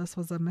 Bella. This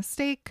was a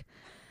mistake.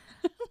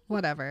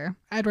 Whatever.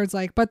 Edward's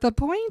like, but the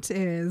point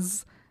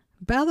is,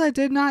 Bella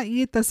did not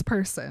eat this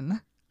person.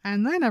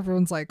 And then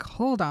everyone's like,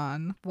 hold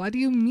on. What do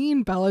you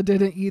mean Bella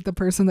didn't eat the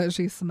person that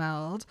she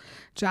smelled?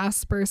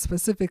 Jasper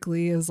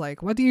specifically is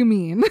like, what do you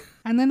mean?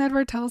 And then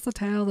Edward tells the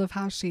tale of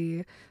how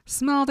she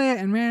smelled it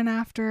and ran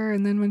after.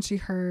 And then when she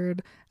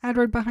heard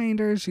Edward behind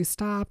her, she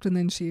stopped and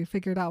then she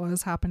figured out what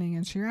was happening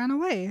and she ran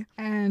away.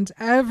 And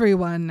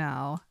everyone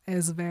now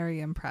is very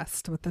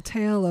impressed with the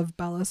tale of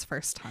Bella's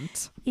first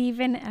hunt.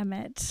 Even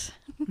Emmett.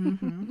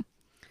 Mm-hmm.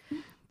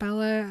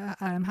 Bella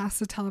has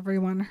to tell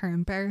everyone her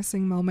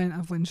embarrassing moment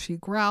of when she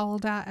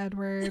growled at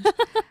Edward.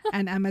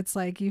 And Emmett's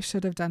like, you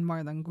should have done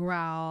more than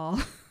growl.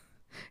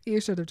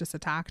 You should have just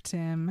attacked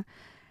him.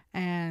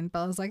 And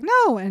Bella's like,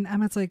 no. And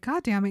Emmett's like,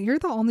 God damn it, you're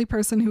the only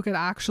person who could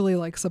actually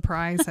like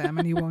surprise him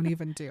and you won't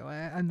even do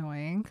it.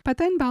 Annoying. But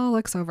then Bella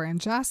looks over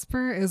and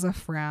Jasper is a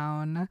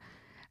frown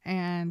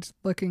and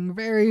looking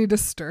very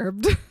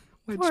disturbed.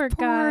 Which, poor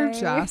guy.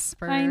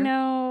 Jasper. I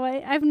know.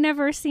 I've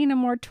never seen a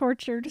more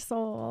tortured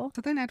soul.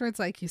 So then Edward's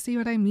like, you see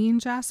what I mean,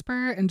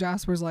 Jasper? And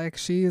Jasper's like,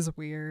 she's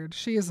weird.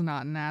 She is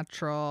not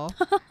natural.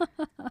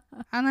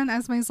 And then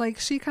Esme's like,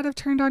 she could have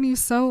turned on you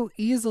so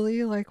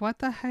easily. Like, what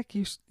the heck?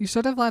 You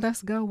should have let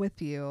us go with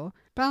you.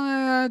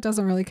 Bella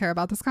doesn't really care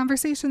about this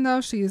conversation,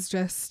 though. She's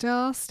just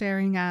still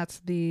staring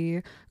at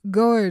the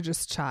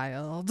gorgeous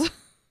child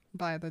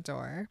by the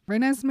door.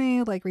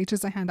 Renesmee like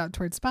reaches a hand out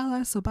towards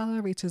Bella, so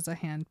Bella reaches a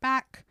hand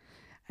back.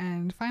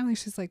 And finally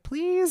she's like,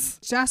 please.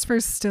 Jasper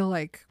still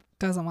like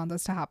doesn't want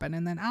this to happen.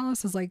 And then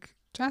Alice is like,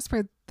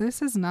 Jasper,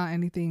 this is not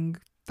anything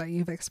that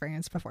you've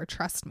experienced before.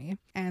 Trust me.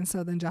 And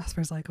so then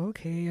Jasper's like,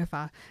 okay,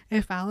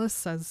 if Alice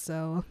says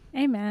so.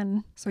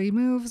 Amen. So he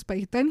moves,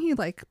 but then he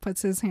like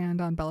puts his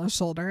hand on Bella's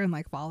shoulder and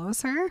like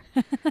follows her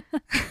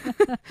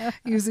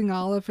using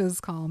all of his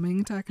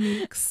calming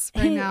techniques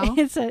right now.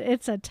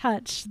 It's a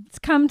touch. It's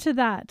come to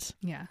that.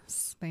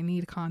 Yes, they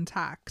need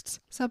contact.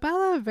 So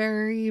Bella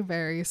very,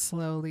 very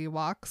slowly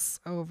walks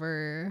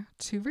over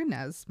to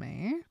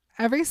Renesmee.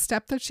 Every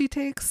step that she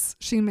takes,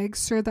 she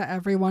makes sure that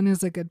everyone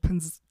is in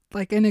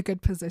a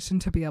good position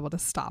to be able to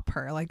stop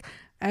her. Like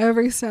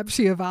every step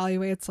she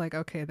evaluates, like,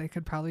 okay, they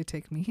could probably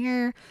take me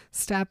here.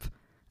 Step,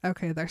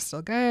 okay, they're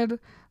still good.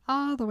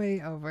 All the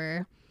way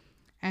over.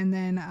 And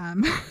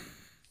then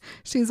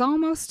she's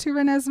almost to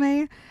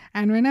Renesmee,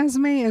 and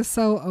Renesmee is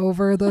so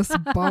over this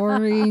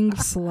boring,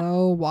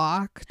 slow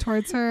walk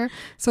towards her.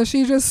 So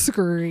she just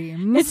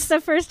screams. It's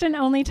the first and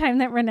only time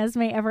that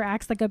Renesmee ever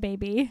acts like a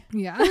baby.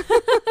 Yeah.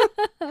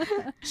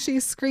 She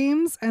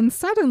screams, and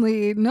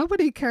suddenly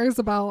nobody cares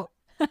about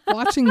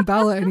watching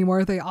Bella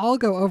anymore. They all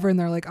go over and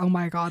they're like, oh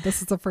my god,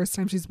 this is the first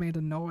time she's made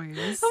a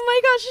noise. Oh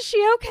my gosh, is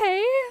she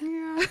okay?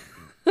 Yeah.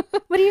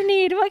 What do you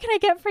need? What can I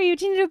get for you?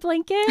 Do you need a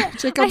blanket?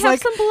 Jacob's I have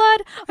like, some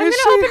blood. I'm going "Is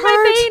to she open my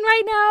hurt?" vein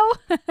right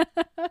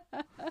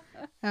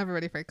now.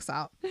 Everybody freaks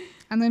out.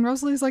 And then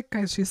Rosalie's like,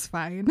 guys, she's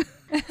fine.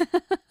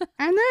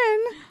 And then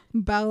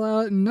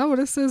Bella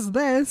notices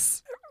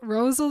this.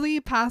 Rosalie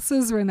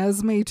passes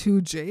Renesmee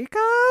to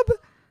Jacob? ?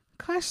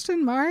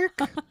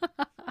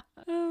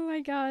 Oh my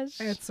gosh.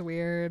 It's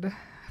weird.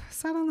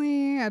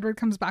 Suddenly, Edward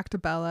comes back to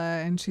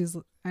Bella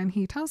and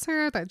he tells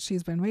her that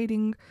she's been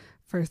waiting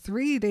for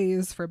 3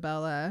 days for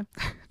Bella.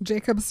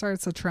 Jacob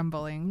starts a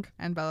trembling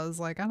and Bella's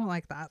like, I don't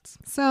like that.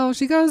 So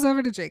she goes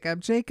over to Jacob.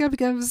 Jacob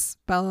gives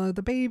Bella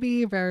the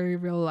baby very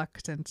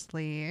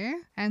reluctantly.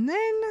 And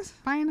then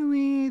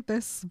finally,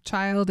 this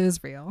child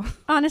is real.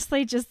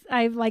 Honestly,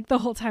 the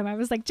whole time I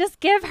was like, just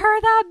give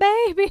her that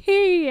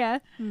baby.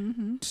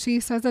 Mm-hmm.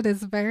 She says it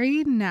is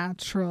very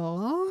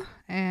natural.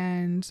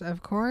 And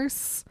of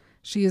course,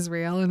 she is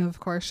real, and of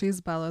course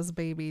she's Bella's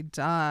baby,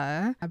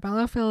 duh.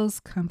 Bella feels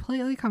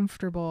completely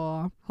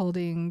comfortable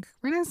holding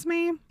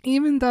Renesmee,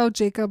 even though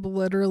Jacob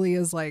literally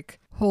is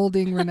like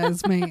holding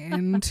Renesmee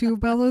into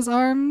Bella's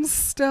arms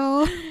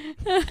still.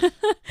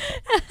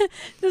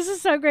 This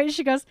is so great.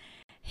 She goes,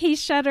 he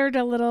shuddered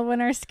a little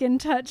when our skin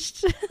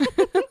touched.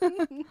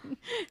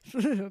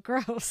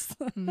 Gross.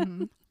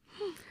 Mm-hmm.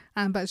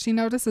 But she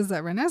notices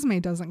that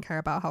Renesmee doesn't care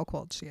about how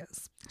cold she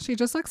is. She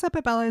just looks up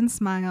at Bella and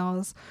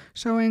smiles,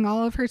 showing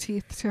all of her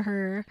teeth to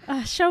her.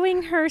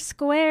 Showing her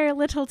square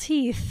little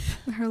teeth.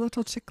 Her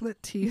little chiclet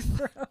teeth.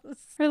 Gross.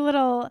 Her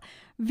little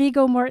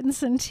Viggo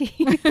Mortensen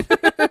teeth.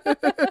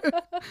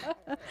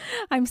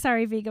 I'm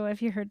sorry, Viggo,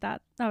 if you heard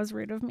that. That was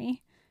rude of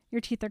me.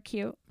 Your teeth are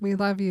cute. We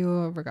love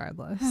you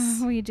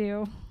regardless. We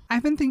do.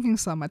 I've been thinking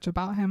so much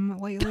about him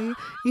lately.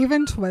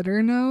 Even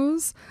Twitter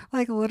knows.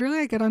 Like, literally,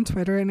 I get on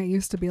Twitter and it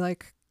used to be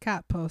like,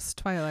 cat post,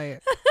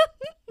 Twilight,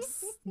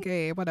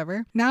 gay,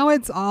 whatever. Now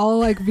it's all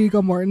like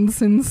Viggo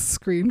Mortensen's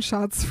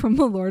screenshots from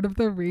the Lord of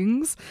the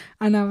Rings.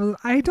 And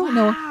I don't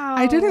know.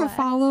 I didn't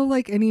follow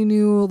like any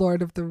new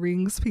Lord of the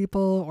Rings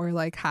people or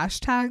like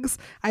hashtags.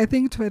 I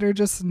think Twitter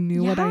just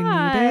knew what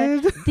I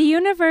needed. The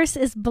universe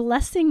is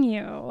blessing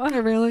you.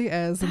 It really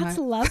is. That's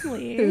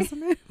lovely.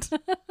 Isn't it?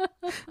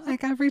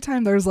 Like every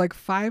time there's like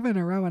 5 in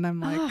a row and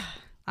I'm like,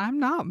 I'm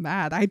not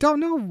mad. I don't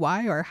know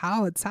why or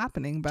how it's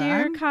happening, but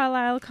Dear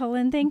Carlisle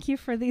Cullen, thank you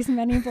for these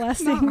many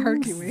blessings. Not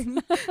arguing.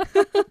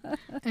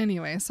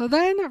 Anyway, so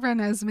then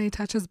Renesmee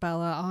touches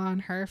Bella on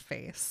her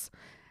face.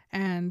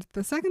 And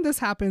the second this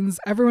happens,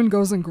 everyone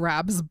goes and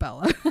grabs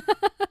Bella.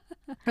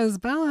 Because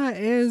Bella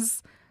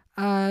is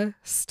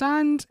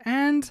stunned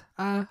and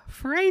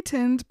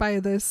frightened by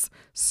this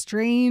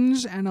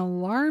strange and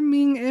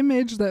alarming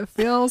image that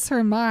fills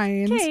her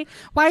mind. Okay.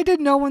 Why did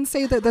no one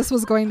say that this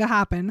was going to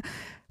happen?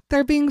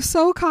 They're being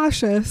so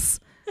cautious,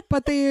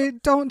 but they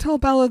don't tell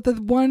Bella the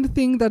one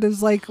thing that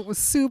is like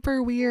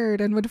super weird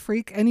and would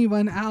freak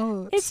anyone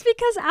out. It's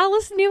because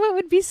Alice knew it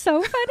would be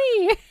so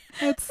funny.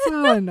 It's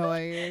so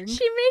annoying.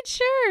 She made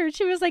sure.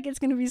 She was like, it's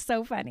gonna be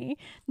so funny.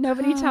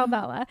 Nobody tell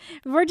Bella.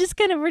 We're just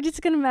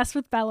gonna mess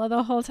with Bella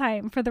the whole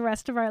time for the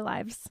rest of our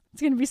lives.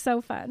 It's gonna be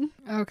so fun.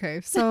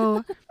 Okay,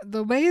 so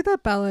the way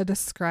that Bella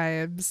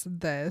describes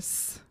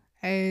this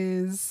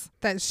is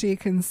that she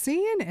can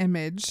see an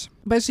image,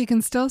 but she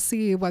can still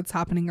see what's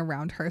happening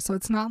around her. So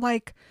it's not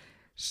like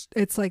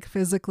it's like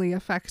physically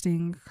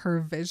affecting her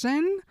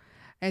vision.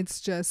 It's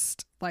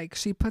just like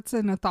she puts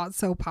in a thought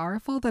so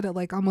powerful that it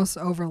like almost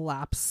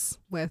overlaps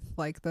with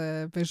like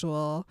the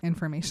visual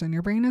information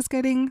your brain is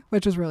getting,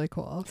 which is really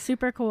cool.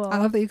 Super cool. I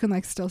love that you can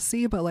like still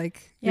see, but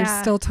like you're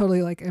still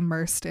totally like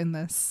immersed in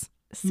this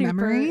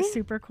memory.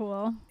 Super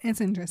cool.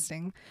 It's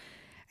interesting.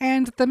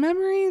 And the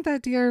memory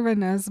that dear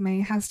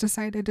Renesmee has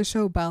decided to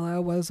show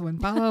Bella was when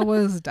Bella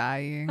was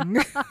dying.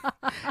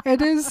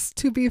 It is,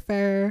 to be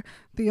fair,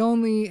 the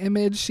only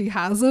image she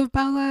has of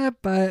Bella,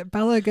 but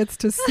Bella gets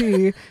to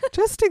see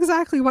just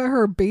exactly what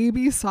her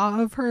baby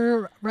saw of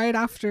her right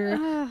after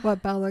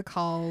what Bella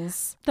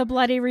calls the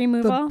bloody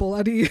removal. the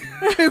bloody.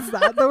 Is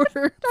that the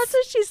word? That's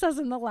what she says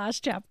in the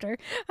last chapter.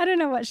 I don't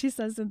know what she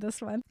says in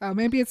this one. Oh,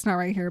 maybe it's not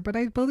right here, but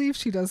I believe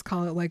she does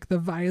call it like the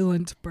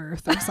violent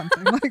birth or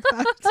something like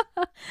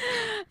that.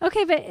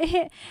 Okay, but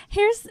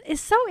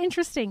it's so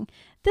interesting.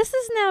 This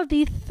is now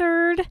the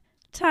third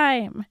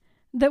time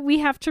that we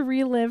have to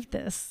relive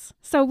this.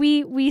 So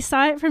we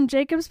saw it from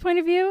Jacob's point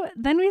of view,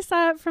 then we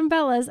saw it from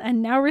Bella's,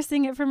 and now we're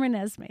seeing it from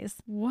Renesmee's.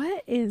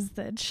 What is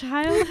the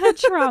childhood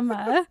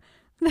trauma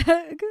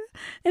that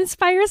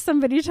inspires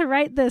somebody to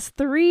write this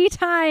 3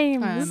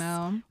 times? I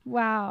know.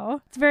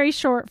 Wow. It's very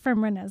short from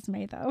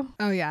Renesmee, though.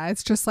 Oh, yeah.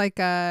 It's just like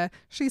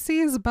she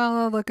sees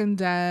Bella looking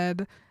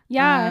dead.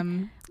 Yeah.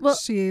 Well,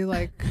 she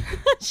like...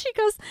 she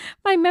goes,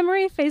 my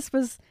memory face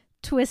was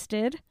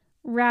twisted,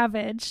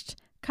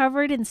 ravaged,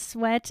 covered in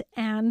sweat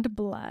and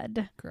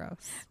blood.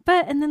 Gross.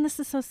 And then this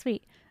is so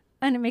sweet.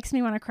 And it makes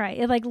me want to cry.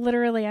 It like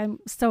literally, I'm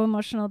so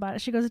emotional about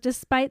it. She goes,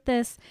 despite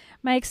this,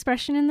 my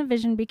expression in the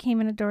vision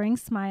became an adoring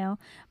smile.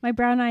 My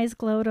brown eyes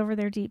glowed over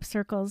their deep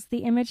circles. The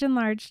image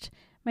enlarged.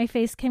 My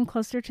face came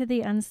closer to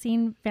the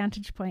unseen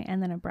vantage point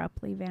and then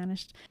abruptly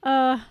vanished.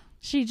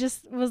 She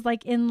just was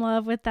like in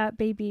love with that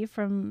baby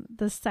from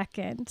the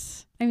second.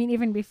 I mean,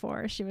 even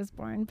before she was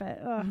born,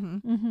 but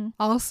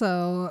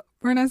Also,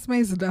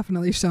 Renesmee's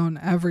definitely shown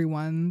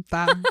everyone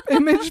that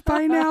image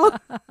by now.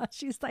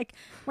 She's like,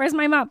 where's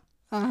my mom?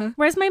 Uh-huh.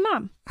 Where's my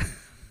mom?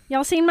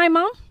 Y'all seen my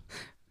mom?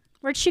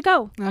 Where'd she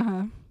go?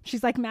 Uh-huh.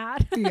 She's like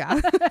mad.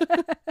 Yeah.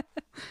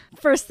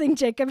 First thing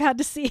Jacob had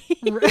to see.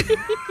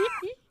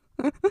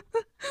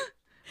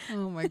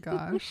 Oh my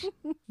gosh.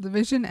 The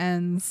vision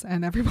ends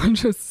and everyone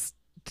just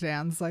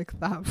stands like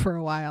that for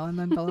a while, and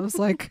then Bella's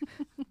like,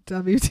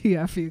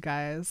 WTF, you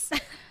guys.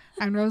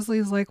 And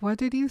Rosalie's like, what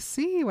did you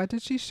see? What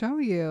did she show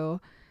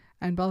you?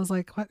 And Bella's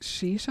like, what,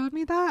 she showed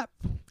me that?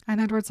 And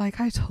Edward's like,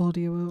 I told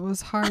you it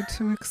was hard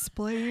to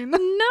explain.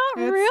 Not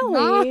It's really.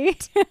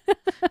 not.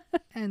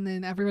 And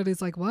then everybody's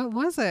like, what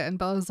was it? And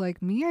Bella's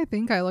like, me, I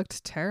think I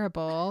looked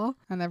terrible.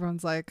 And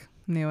everyone's like,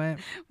 knew it.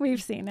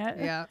 We've seen it.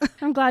 Yeah.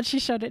 I'm glad she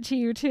showed it to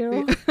you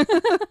too.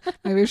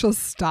 Maybe she'll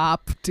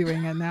stop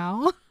doing it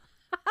now.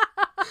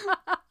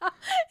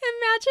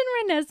 Imagine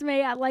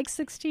Renesmee at like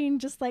 16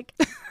 just like,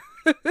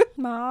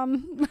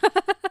 Mom.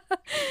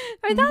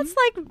 I mean,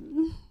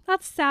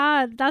 that's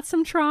sad. That's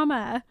some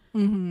trauma.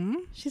 Mm-hmm.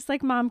 She's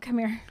like, Mom, come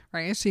here.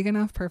 Right? Is she gonna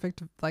have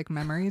perfect like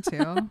memory too?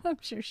 I'm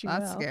sure she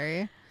That's will.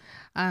 scary.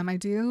 I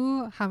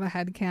do have a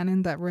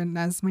headcanon that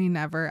Renesmee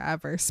never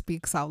ever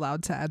speaks out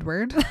loud to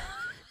Edward.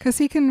 Because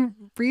he can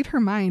read her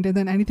mind, and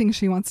then anything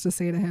she wants to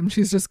say to him,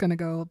 she's just gonna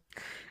go.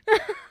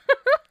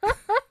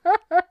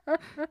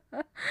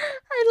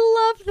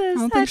 I love this. I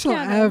don't think she'll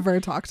headcanon. ever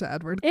talk to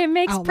Edward. It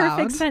makes out perfect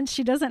loud. sense.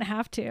 She doesn't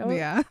have to.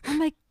 Yeah. Oh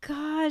my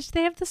gosh,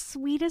 they have the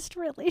sweetest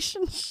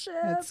relationship.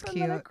 It's I'm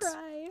gonna cute.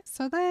 cry.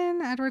 So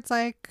then Edward's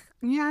like,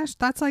 yeah,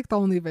 that's like the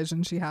only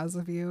vision she has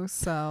of you.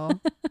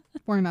 So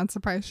we're not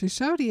surprised she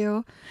showed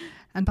you.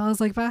 And Bella's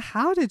like, but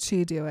how did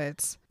she do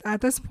it?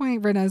 At this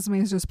point,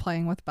 Renesmee is just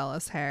playing with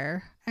Bella's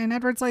hair. And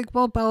Edward's like,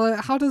 well, Bella,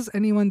 how does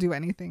anyone do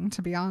anything,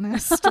 to be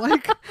honest?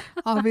 Like,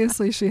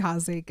 obviously she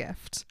has a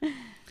gift.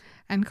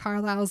 And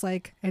Carlisle's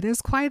like, it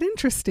is quite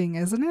interesting,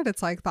 isn't it?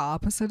 It's like the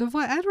opposite of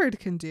what Edward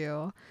can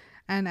do.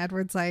 And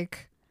Edward's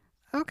like,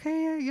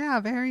 okay,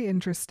 yeah, very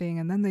interesting.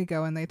 And then they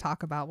go and they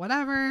talk about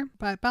whatever.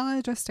 But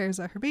Bella just stares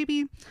at her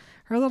baby,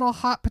 her little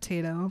hot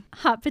potato.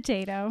 Hot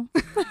potato.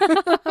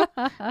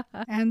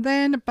 And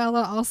then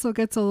Bella also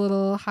gets a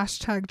little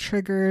hashtag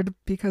triggered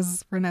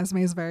because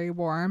Renesmee is very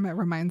warm. It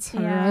reminds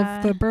her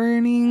of the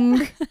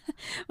burning.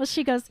 Well,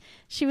 she goes,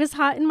 she was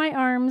hot in my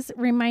arms,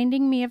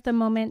 reminding me of the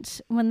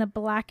moment when the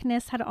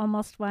blackness had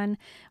almost won,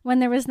 when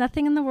there was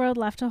nothing in the world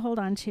left to hold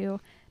on to,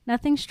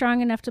 nothing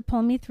strong enough to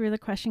pull me through the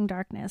crushing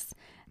darkness.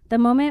 The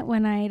moment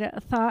when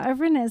I'd thought of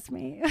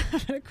Renesmee,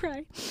 I'm gonna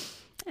cry,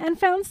 and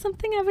found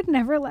something I would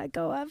never let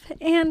go of.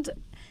 And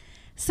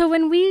so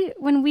when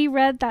we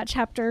read that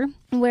chapter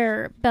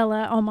where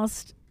Bella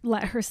almost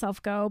let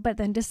herself go, but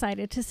then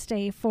decided to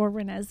stay for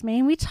Renesmee,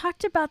 and we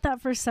talked about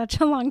that for such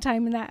a long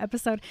time in that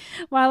episode.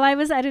 While I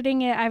was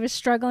editing it, I was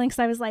struggling because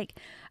I was like,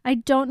 I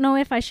don't know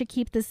if I should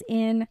keep this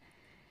in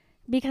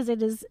because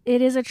it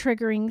is a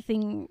triggering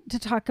thing to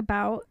talk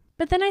about.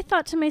 But then I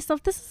thought to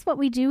myself, this is what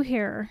we do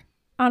here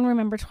on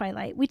Remember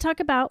Twilight. We talk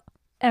about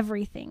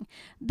everything.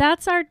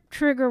 That's our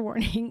trigger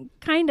warning,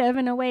 kind of,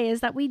 in a way, is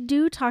that we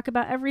do talk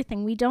about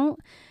everything. We don't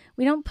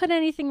put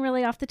anything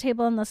really off the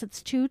table unless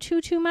it's too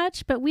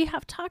much, but we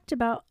have talked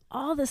about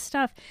all this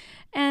stuff.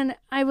 And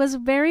I was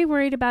very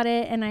worried about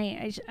it, and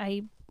I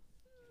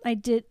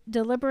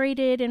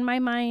deliberated in my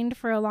mind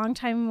for a long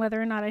time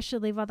whether or not I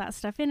should leave all that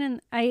stuff in,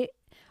 and I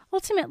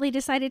ultimately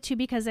decided to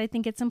because I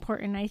think it's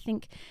important. I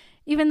think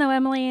even though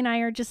Emily and I,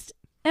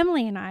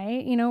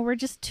 you know, we're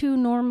just two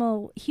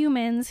normal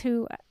humans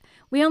who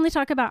we only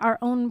talk about our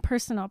own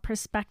personal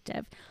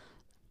perspective.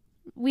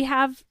 we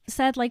have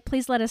said, like,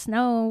 please let us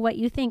know what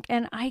you think.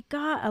 And I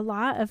got a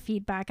lot of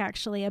feedback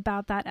actually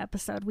about that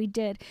episode. We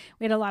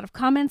had a lot of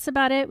comments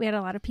about it. We had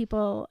a lot of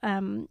people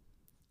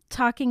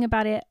talking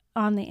about it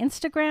on the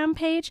Instagram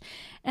page.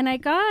 And I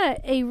got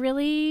a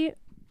really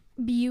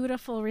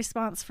beautiful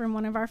response from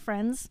one of our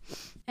friends.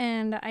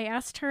 And I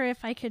asked her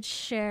if I could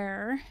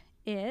share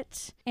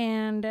it.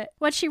 And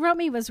what she wrote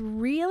me was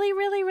really,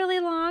 really, really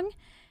long.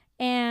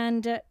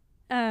 And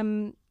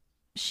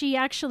she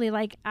actually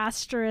like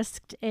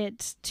asterisked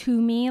it to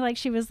me. Like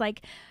she was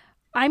like,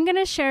 I'm going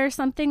to share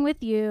something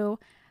with you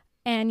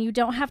and you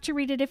don't have to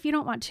read it if you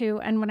don't want to.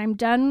 And when I'm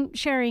done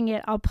sharing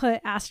it, I'll put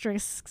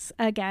asterisks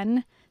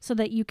again so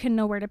that you can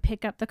know where to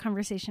pick up the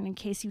conversation in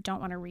case you don't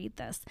want to read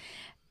this.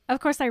 Of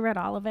course, I read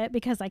all of it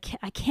because I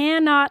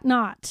cannot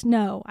not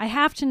know. I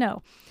have to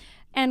know.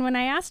 And when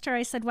I asked her,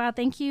 I said, wow,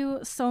 thank you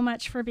so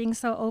much for being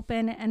so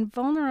open and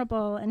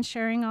vulnerable and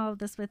sharing all of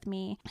this with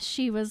me.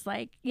 She was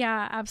like,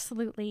 yeah,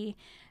 absolutely.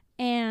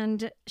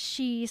 And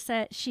she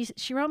said,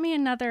 she wrote me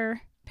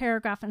another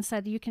paragraph and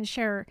said, you can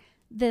share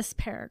this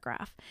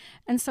paragraph.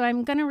 And so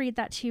I'm going to read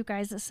that to you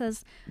guys. It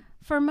says,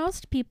 for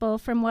most people,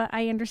 from what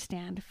I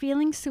understand,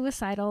 feeling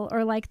suicidal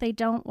or like they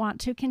don't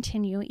want to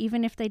continue,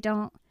 even if they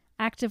don't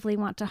actively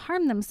want to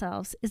harm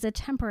themselves, is a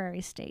temporary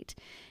state.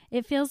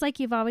 It feels like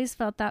you've always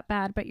felt that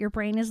bad, but your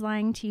brain is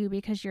lying to you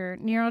because your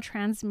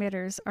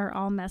neurotransmitters are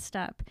all messed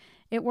up.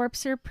 It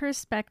warps your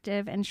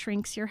perspective and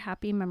shrinks your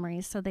happy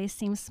memories so they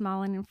seem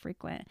small and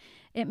infrequent.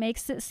 It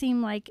makes it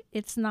seem like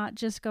it's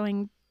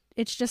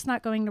just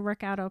not going to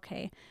work out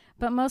okay.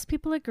 But most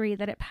people agree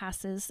that it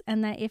passes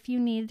and that if you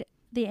need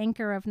the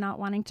anchor of not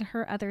wanting to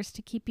hurt others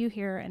to keep you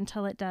here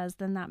until it does,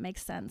 then that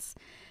makes sense.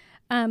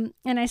 And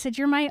I said,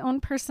 you're my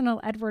own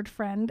personal Edward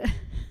friend.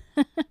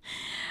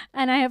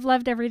 And I have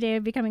loved every day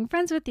of becoming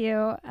friends with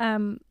you.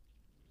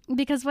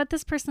 Because what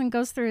this person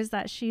goes through is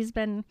that she's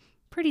been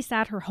pretty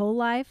sad her whole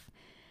life.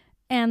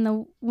 And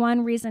the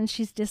one reason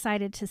she's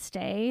decided to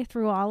stay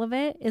through all of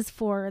it is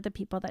for the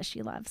people that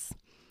she loves,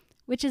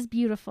 which is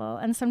beautiful.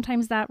 And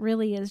sometimes that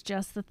really is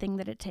just the thing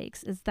that it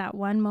takes, is that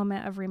one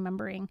moment of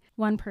remembering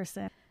one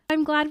person.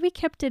 I'm glad we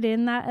kept it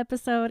in that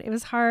episode. It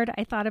was hard.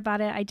 I thought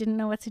about it. I didn't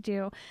know what to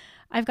do.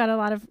 I've got a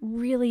lot of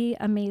really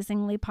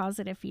amazingly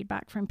positive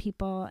feedback from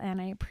people, and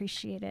I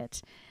appreciate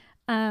it.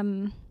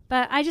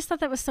 But I just thought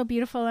that was so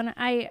beautiful. And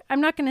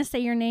I'm not going to say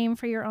your name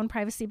for your own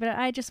privacy, but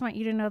I just want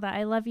you to know that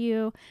I love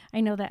you.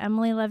 I know that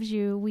Emily loves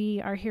you. We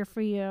are here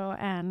for you,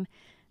 and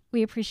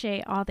we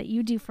appreciate all that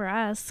you do for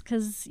us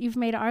because you've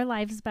made our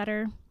lives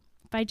better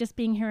by just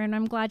being here. And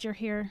I'm glad you're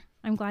here.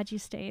 I'm glad you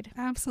stayed.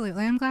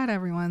 Absolutely. I'm glad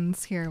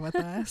everyone's here with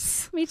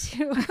us. Me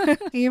too.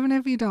 Even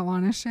if you don't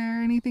want to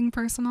share anything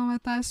personal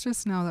with us,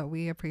 just know that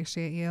we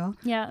appreciate you.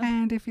 Yeah.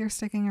 And if you're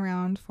sticking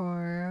around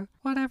for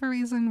whatever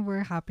reason,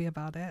 we're happy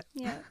about it.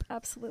 Yeah,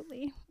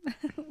 absolutely.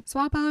 So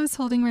while Bella's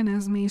holding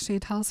Renesmee, she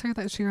tells her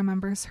that she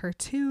remembers her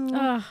too.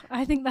 Oh,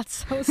 I think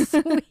that's so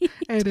sweet.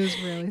 It is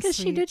really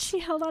sweet. Because she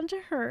held on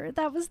to her.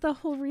 That was the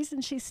whole reason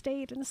she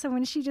stayed. And so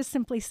when she just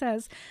simply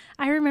says,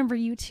 I remember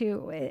you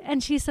too,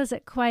 and she says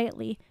it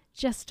quietly,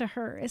 just to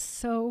her, is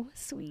so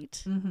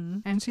sweet.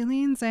 Mm-hmm. And she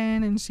leans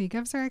in and she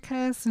gives her a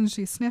kiss and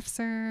she sniffs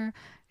her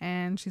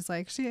and she's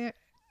like,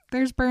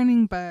 there's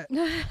burning, but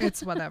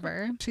it's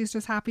whatever. She's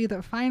just happy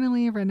that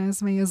finally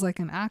Renesmee is like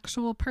an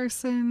actual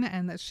person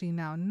and that she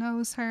now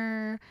knows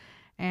her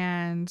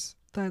and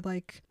that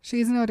like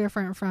she's no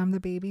different from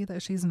the baby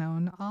that she's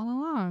known all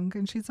along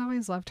and she's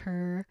always loved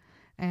her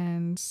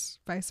and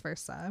vice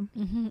versa.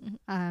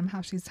 Mm-hmm.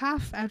 How she's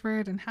half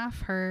Edward and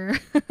half her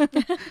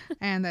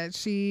and that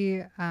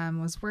she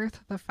was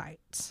worth the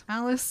fight.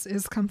 Alice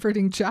is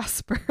comforting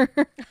Jasper.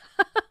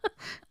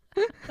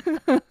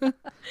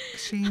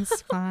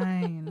 She's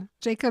fine.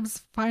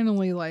 Jacob's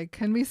finally like,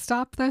 can we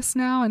stop this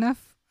now?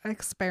 Enough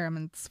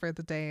experiments for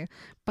the day.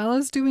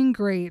 Bella's doing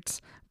great,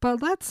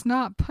 but let's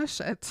not push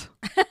it.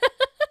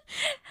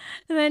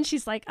 And then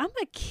she's like, I'm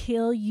gonna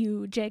kill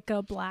you,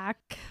 Jacob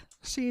Black.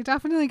 She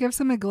definitely gives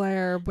him a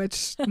glare,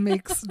 which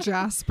makes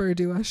Jasper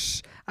do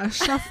a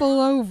shuffle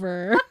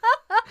over.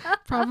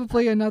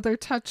 Probably another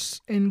touch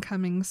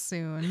incoming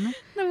soon.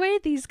 The way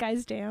these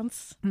guys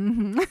dance.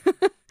 Mm-hmm.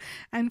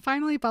 And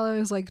finally, Bella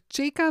is like,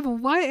 Jacob,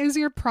 what is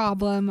your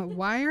problem?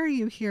 Why are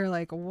you here?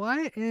 Like,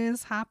 what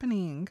is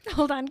happening?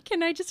 Hold on.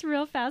 Can I just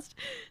real fast?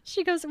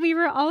 She goes, we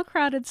were all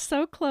crowded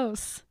so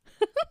close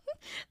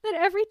that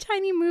every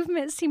tiny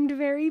movement seemed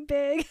very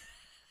big.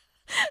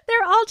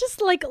 They're all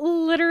just like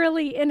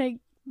literally in a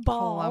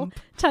ball Clump.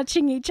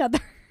 touching each other.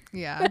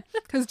 Yeah,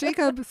 because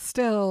Jacob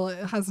still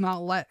has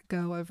not let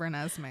go of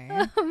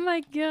Renesmee. Oh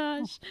my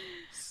gosh.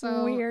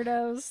 So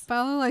weirdos.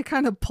 Bella like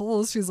kind of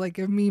pulls. She's like,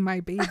 give me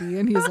my baby.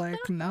 And he's like,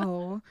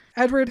 no.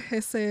 Edward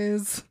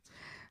hisses.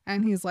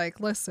 And he's like,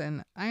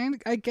 listen, I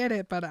get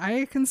it, but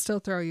I can still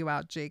throw you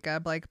out,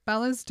 Jacob. Like,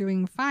 Bella's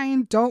doing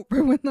fine. Don't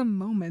ruin the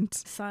moment.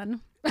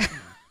 Son. Sorry.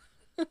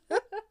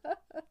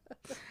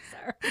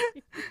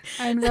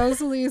 And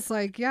Rosalie's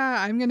like,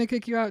 yeah, I'm going to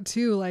kick you out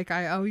too. Like,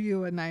 I owe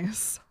you a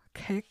nice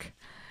kick.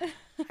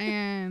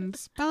 And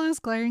Bella's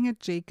glaring at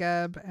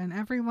Jacob, and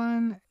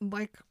everyone,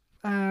 like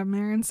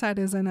Marin said,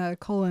 is in a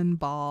Cullen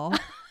ball.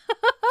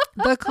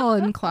 The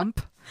Cullen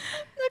clump.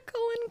 The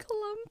Cullen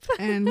clump.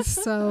 And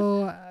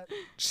so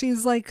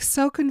she's like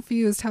so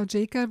confused how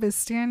Jacob is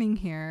standing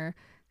here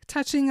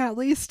touching at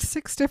least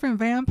 6 different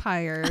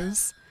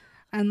vampires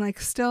and like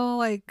still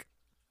like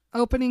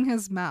opening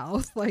his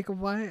mouth. Like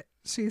what?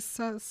 She's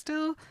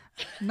still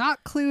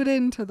not clued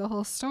into the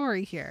whole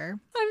story here.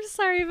 I'm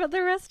sorry, but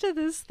the rest of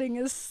this thing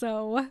is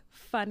so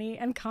funny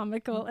and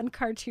comical and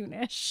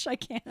cartoonish. I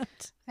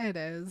can't. It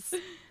is.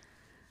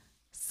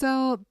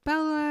 So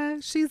Bella,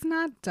 she's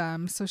not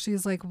dumb. So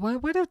she's like,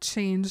 what would have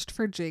changed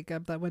for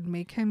Jacob that would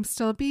make him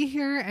still be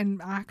here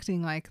and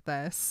acting like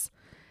this?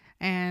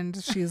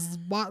 And she's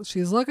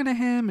looking at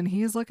him, and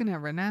he's looking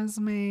at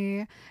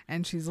Renesmee,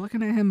 and she's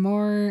looking at him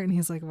more, and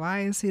he's like,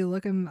 why is he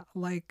looking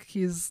like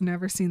he's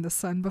never seen the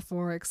sun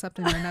before except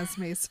in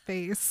Renesmee's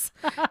face?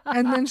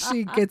 And then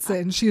she gets it,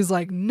 and she's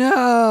like,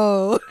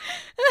 no.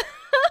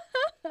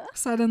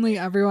 Suddenly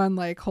everyone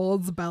like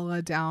holds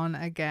Bella down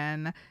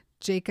again.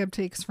 Jacob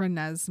takes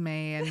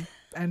Renesmee,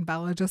 and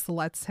Bella just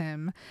lets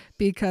him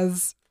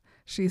because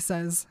she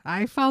says,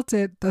 I felt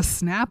it, the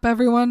snap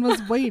everyone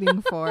was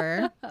waiting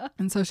for.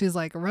 And so she's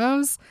like,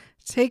 Rose,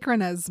 take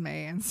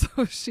Renesmee. And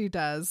so she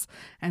does.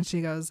 And she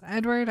goes,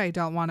 Edward, I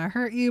don't want to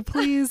hurt you.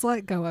 Please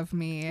let go of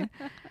me.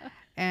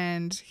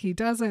 And he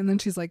doesn't. And then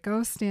she's like,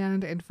 go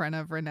stand in front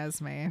of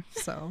Renesmee.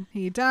 So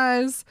he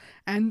does.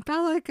 And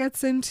Bella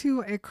gets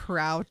into a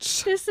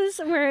crouch. This is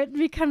where it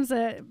becomes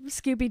a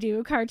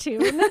Scooby-Doo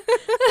cartoon.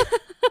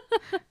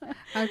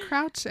 A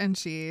crouch, and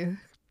she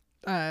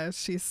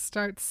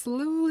starts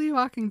slowly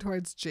walking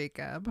towards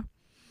Jacob,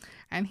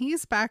 and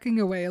he's backing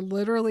away,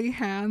 literally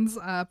hands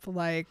up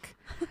like,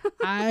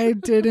 I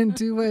didn't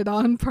do it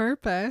on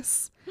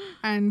purpose.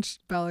 And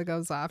Bella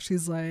goes off.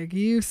 She's like,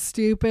 you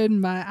stupid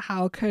mutt,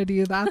 how could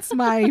you? That's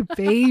my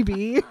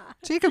baby.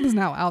 Jacob is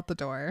now out the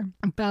door.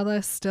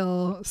 Bella's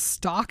still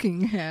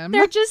stalking him.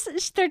 They're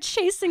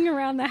chasing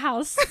around the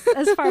house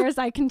as far as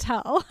I can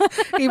tell.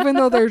 Even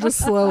though they're just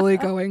slowly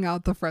going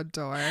out the front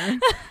door.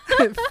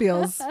 It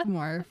feels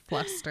more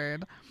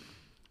flustered.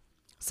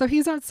 So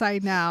he's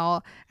outside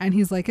now, and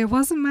he's like, it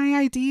wasn't my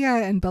idea.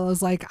 And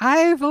Bella's like,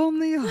 I've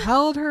only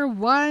held her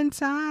one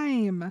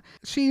time.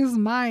 She's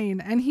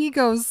mine. And he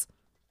goes,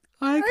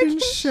 I can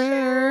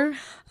share.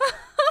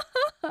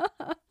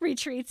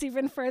 Retreats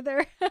even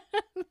further.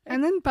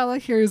 And then Bella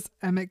hears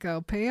Emmett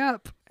go, pay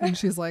up. And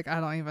she's like,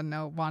 I don't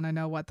even want to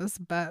know what this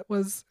bet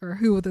was or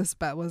who this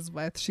bet was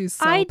with. She's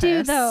so I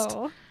pissed. do,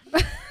 though.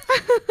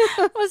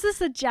 Was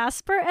this a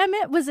Jasper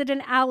Emmett? Was it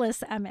an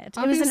Alice Emmett?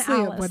 Obviously, it was an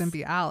Alice. It wouldn't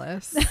be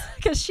Alice.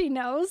 Because she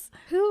knows.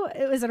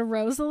 Was it a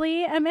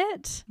Rosalie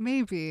Emmett?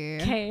 Maybe.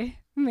 Okay,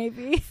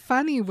 maybe.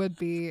 Funny would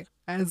be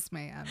Esme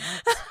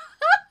Emmett.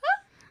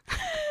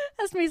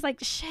 Esme's like,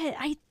 shit,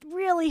 I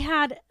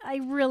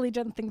really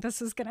didn't think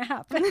this was going to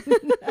happen.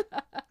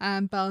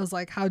 And Bella's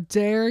like, how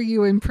dare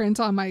you imprint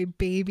on my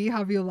baby?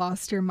 Have you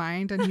lost your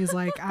mind? And he's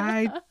like,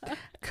 I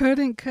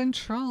couldn't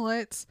control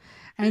it.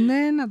 And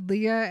then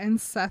Leah and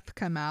Seth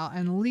come out,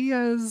 and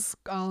Leah's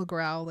all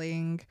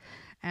growling.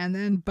 And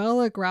then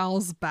Bella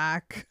growls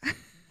back.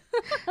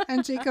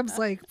 And Jacob's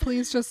like,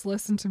 please just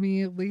listen to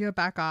me. Leah,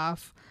 back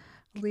off.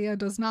 Leah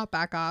does not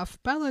back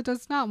off. Bella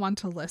does not want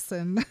to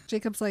listen.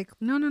 Jacob's like,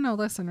 no,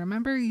 listen.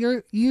 Remember,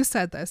 you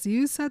said this.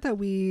 You said that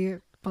we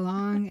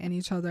belong in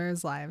each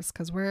other's lives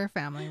because we're a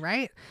family,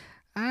 right?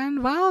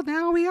 And well,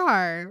 now we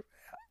are.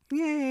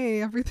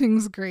 Yay,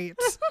 everything's great.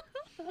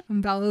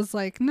 And Bella's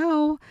like,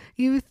 no,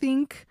 you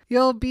think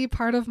you'll be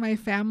part of my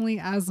family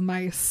as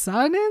my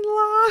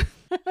son-in-law?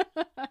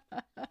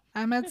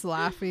 Emmett's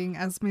laughing.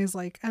 Esme's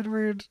like,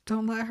 Edward,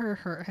 don't let her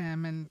hurt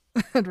him. And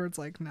Edward's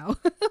like, no.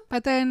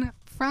 But then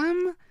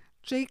from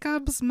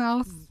Jacob's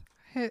mouth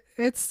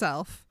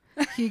itself,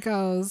 he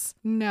goes,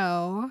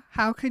 no,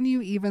 how can you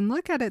even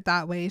look at it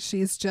that way?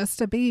 She's just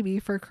a baby,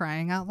 for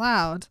crying out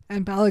loud.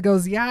 And Bella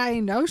goes, yeah, I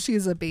know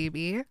she's a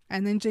baby.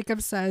 And then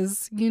Jacob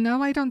says,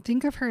 I don't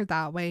think of her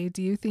that way.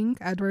 Do you think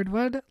Edward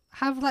would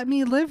have let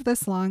me live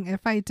this long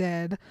if I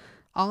did?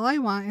 All I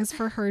want is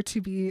for her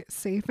to be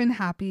safe and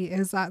happy.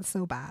 Is that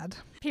so bad?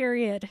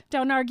 Period.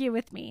 Don't argue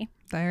with me.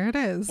 There it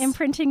is.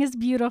 Imprinting is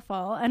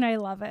beautiful, and I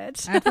love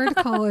it. Edward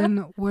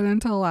Cullen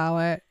wouldn't allow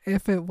it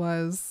if it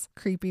was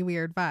creepy,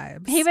 weird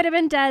vibes. He would have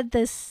been dead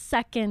the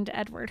second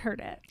Edward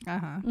heard it.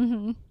 Uh-huh.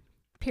 Mm-hmm.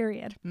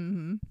 Period.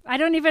 Mm-hmm. I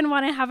don't even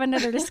want to have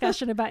another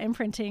discussion about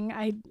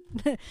imprinting.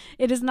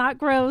 It is not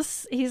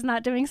gross. He's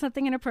not doing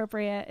something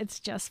inappropriate. It's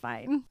just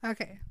fine.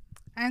 Okay.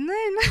 And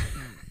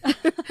then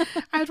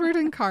Edward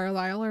and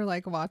Carlisle are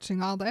like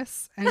watching all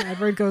this, and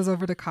Edward goes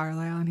over to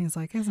Carlisle and he's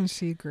like, isn't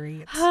she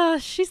great?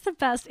 She's the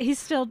best. He's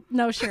still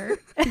no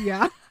shirt.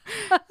 Yeah.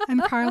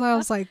 And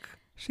Carlisle's like,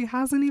 she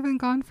hasn't even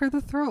gone for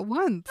the throat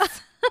once.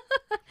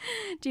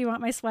 Do you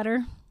want my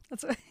sweater?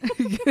 That's what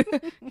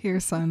Here,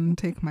 son,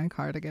 take my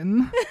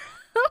cardigan.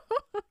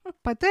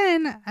 But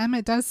then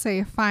Emmett does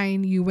say,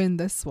 fine, you win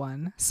this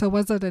one. So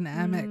was it an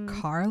Emmett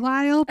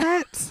Carlisle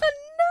bet?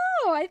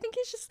 No, I think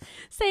he's just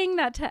saying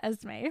that to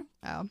Esme.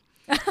 Oh.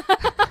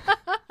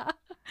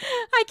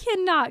 I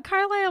cannot.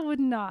 Carlisle would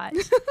not.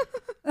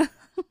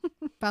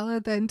 Bella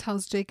then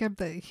tells Jacob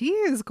that he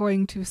is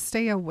going to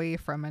stay away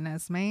from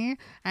Esme,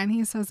 and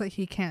he says that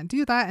he can't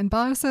do that, and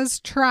Bella says,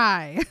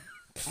 try.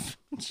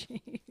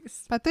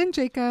 Jeez. But then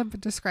Jacob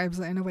describes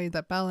it in a way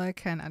that Bella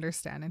can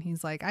understand, and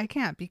he's like, I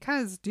can't,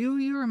 because do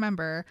you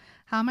remember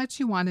how much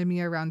you wanted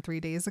me around 3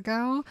 days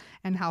ago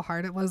and how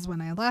hard it was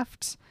when I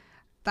left?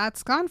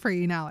 That's gone for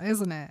you now,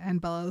 isn't it? And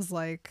Bella's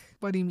like,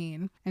 what do you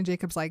mean? And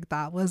Jacob's like,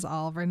 that was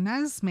all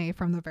Renesmee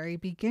from the very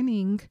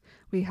beginning.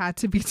 We had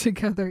to be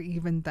together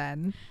even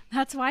then.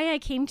 That's why I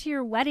came to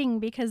your wedding,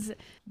 because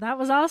that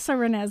was also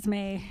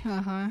Renesmee.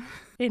 Uh-huh.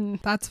 In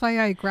That's why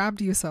I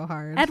grabbed you so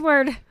hard.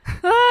 Edward.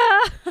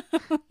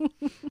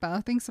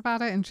 Bella thinks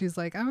about it and she's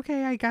like,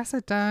 okay, I guess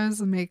it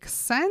does make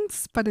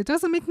sense, but it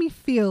doesn't make me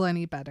feel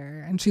any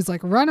better. And she's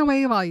like, run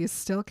away while you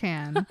still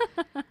can.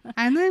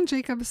 And then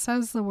Jacob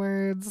says the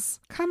words,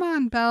 come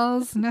on,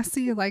 Bells,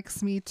 Nessie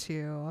likes me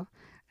too.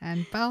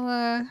 And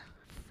Bella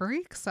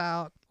freaks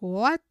out.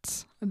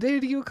 What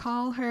did you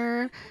call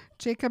her?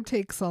 Jacob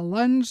takes a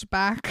lunge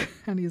back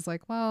and he's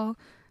like, well,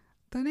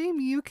 the name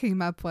you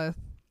came up with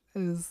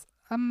is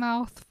a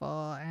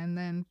mouthful. And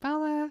then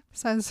Bella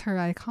says her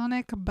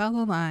iconic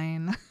Bella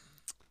line.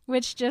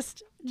 Which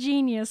just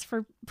genius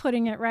for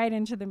putting it right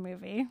into the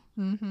movie.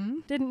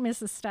 Mm-hmm. Didn't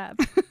miss a step.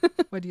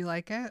 Would you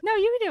like it? No,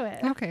 you do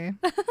it. Okay.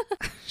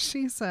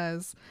 She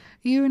says,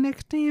 you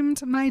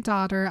nicknamed my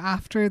daughter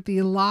after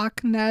the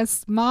Loch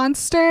Ness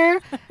Monster.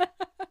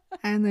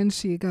 And then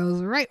she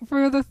goes right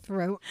for the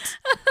throat.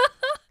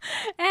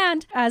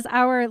 And as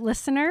our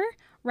listener,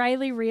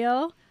 Riley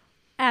Reel,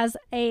 as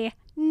a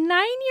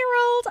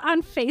 9-year-old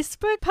on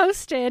Facebook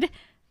posted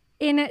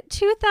in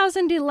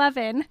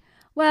 2011,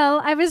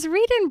 well, I was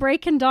reading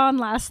Breaking Dawn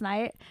last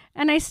night,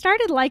 and I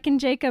started liking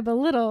Jacob a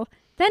little.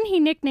 Then he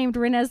nicknamed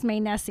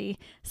Renesmee Nessie,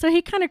 so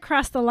he kind of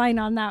crossed the line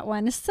on that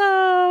one.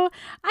 So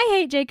I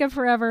hate Jacob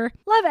forever.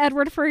 Love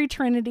Edward for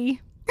eternity.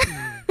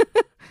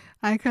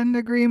 I couldn't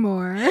agree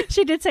more.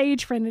 She did say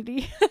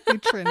eternity.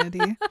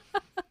 Trinity.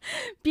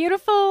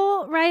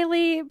 Beautiful,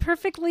 Riley.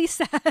 Perfectly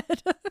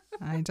said.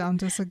 I don't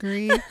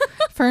disagree.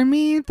 For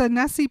me, the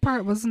Nessie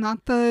part was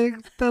not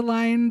the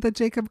line that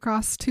Jacob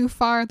crossed too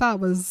far. That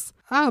was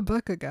a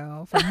book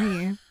ago for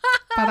me.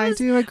 But I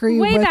do agree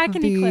way with back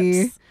in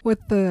Eclipse.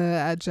 with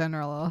the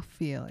general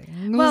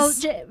feeling. Well,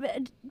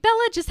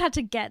 Bella just had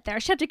to get there.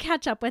 She had to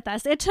catch up with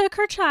us. It took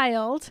her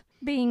child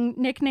being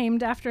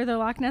nicknamed after the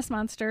Loch Ness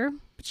Monster,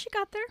 but she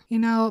got there. You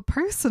know,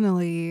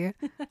 personally,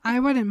 I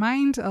wouldn't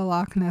mind a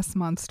Loch Ness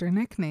Monster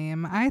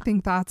nickname. I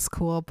think that's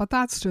cool, but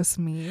that's just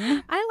me.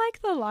 I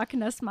like the Loch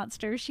Ness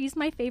Monster. She's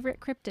my favorite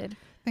cryptid.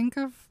 Think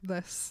of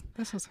this.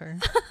 This was her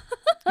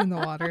in the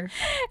water.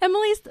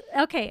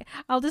 Okay,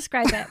 I'll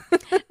describe it.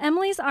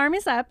 Emily's arm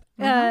is up,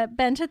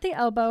 bent at the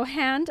elbow,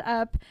 hand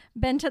up,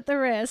 bent at the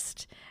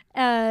wrist,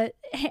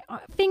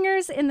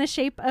 fingers in the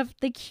shape of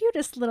the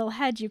cutest little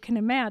head you can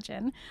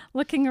imagine,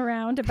 looking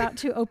around, about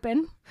to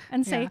open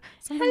and say,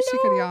 sometimes she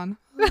could yawn.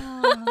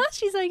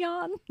 She's a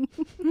yawn.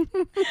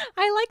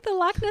 I like the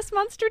Loch Ness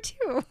Monster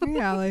too.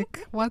 Yeah,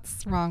 like,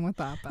 what's wrong with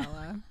that,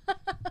 Bella?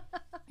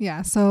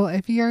 Yeah, so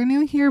if you're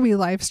new here, we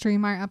live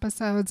stream our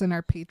episodes and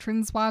our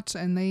patrons watch,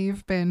 and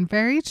they've been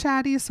very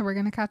chatty, so we're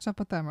going to catch up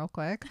with them real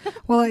quick.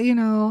 We'll let you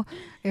know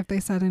if they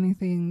said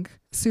anything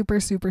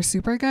super, super,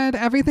 super good.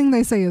 Everything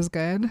they say is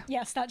good.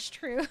 Yes, that's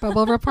true. But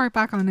we'll report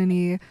back on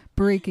any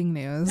breaking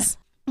news.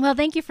 Well,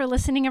 thank you for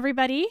listening,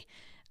 everybody.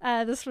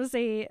 This was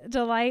a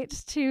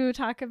delight to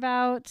talk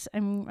about.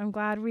 I'm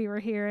glad we were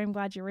here. I'm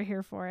glad you were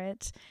here for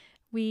it.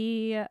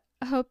 We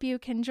hope you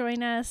can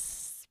join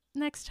us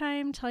next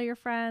time. Tell your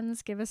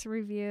friends, give us a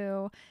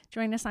review,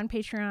 join us on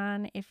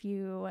Patreon if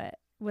you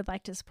would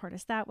like to support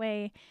us that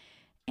way.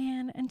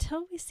 And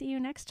until we see you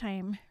next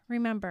time,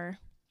 remember,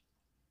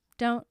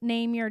 don't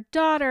name your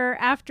daughter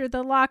after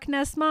the Loch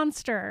Ness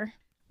Monster.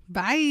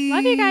 Bye.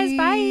 Love you guys.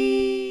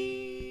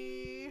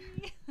 Bye.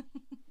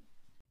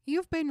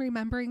 You've been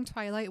Remembering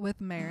Twilight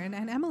with Marin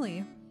and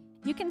Emily.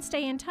 You can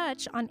stay in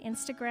touch on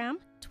Instagram,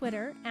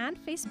 Twitter,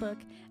 and Facebook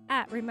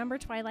at Remember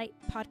Twilight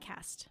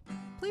Podcast.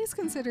 Please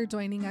consider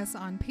joining us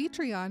on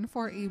Patreon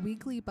for a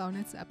weekly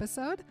bonus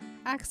episode,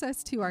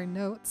 access to our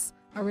notes,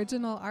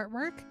 original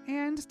artwork,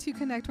 and to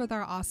connect with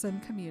our awesome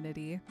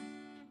community.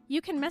 You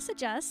can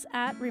message us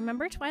at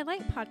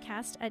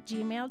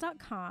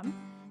remembertwilightpodcast@gmail.com,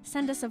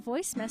 send us a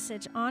voice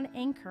message on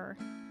Anchor,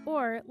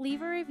 or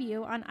leave a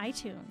review on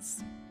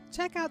iTunes.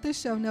 Check out the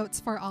show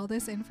notes for all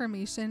this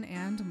information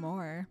and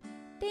more.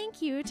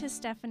 Thank you to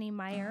Stephanie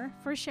Meyer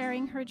for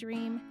sharing her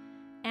dream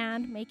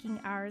and making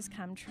ours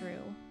come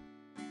true.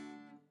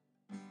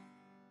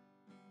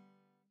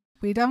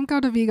 We don't go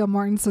to Viggo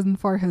Mortensen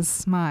for his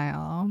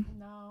smile.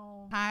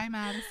 No. Hi,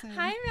 Madison.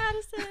 Hi,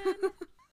 Madison.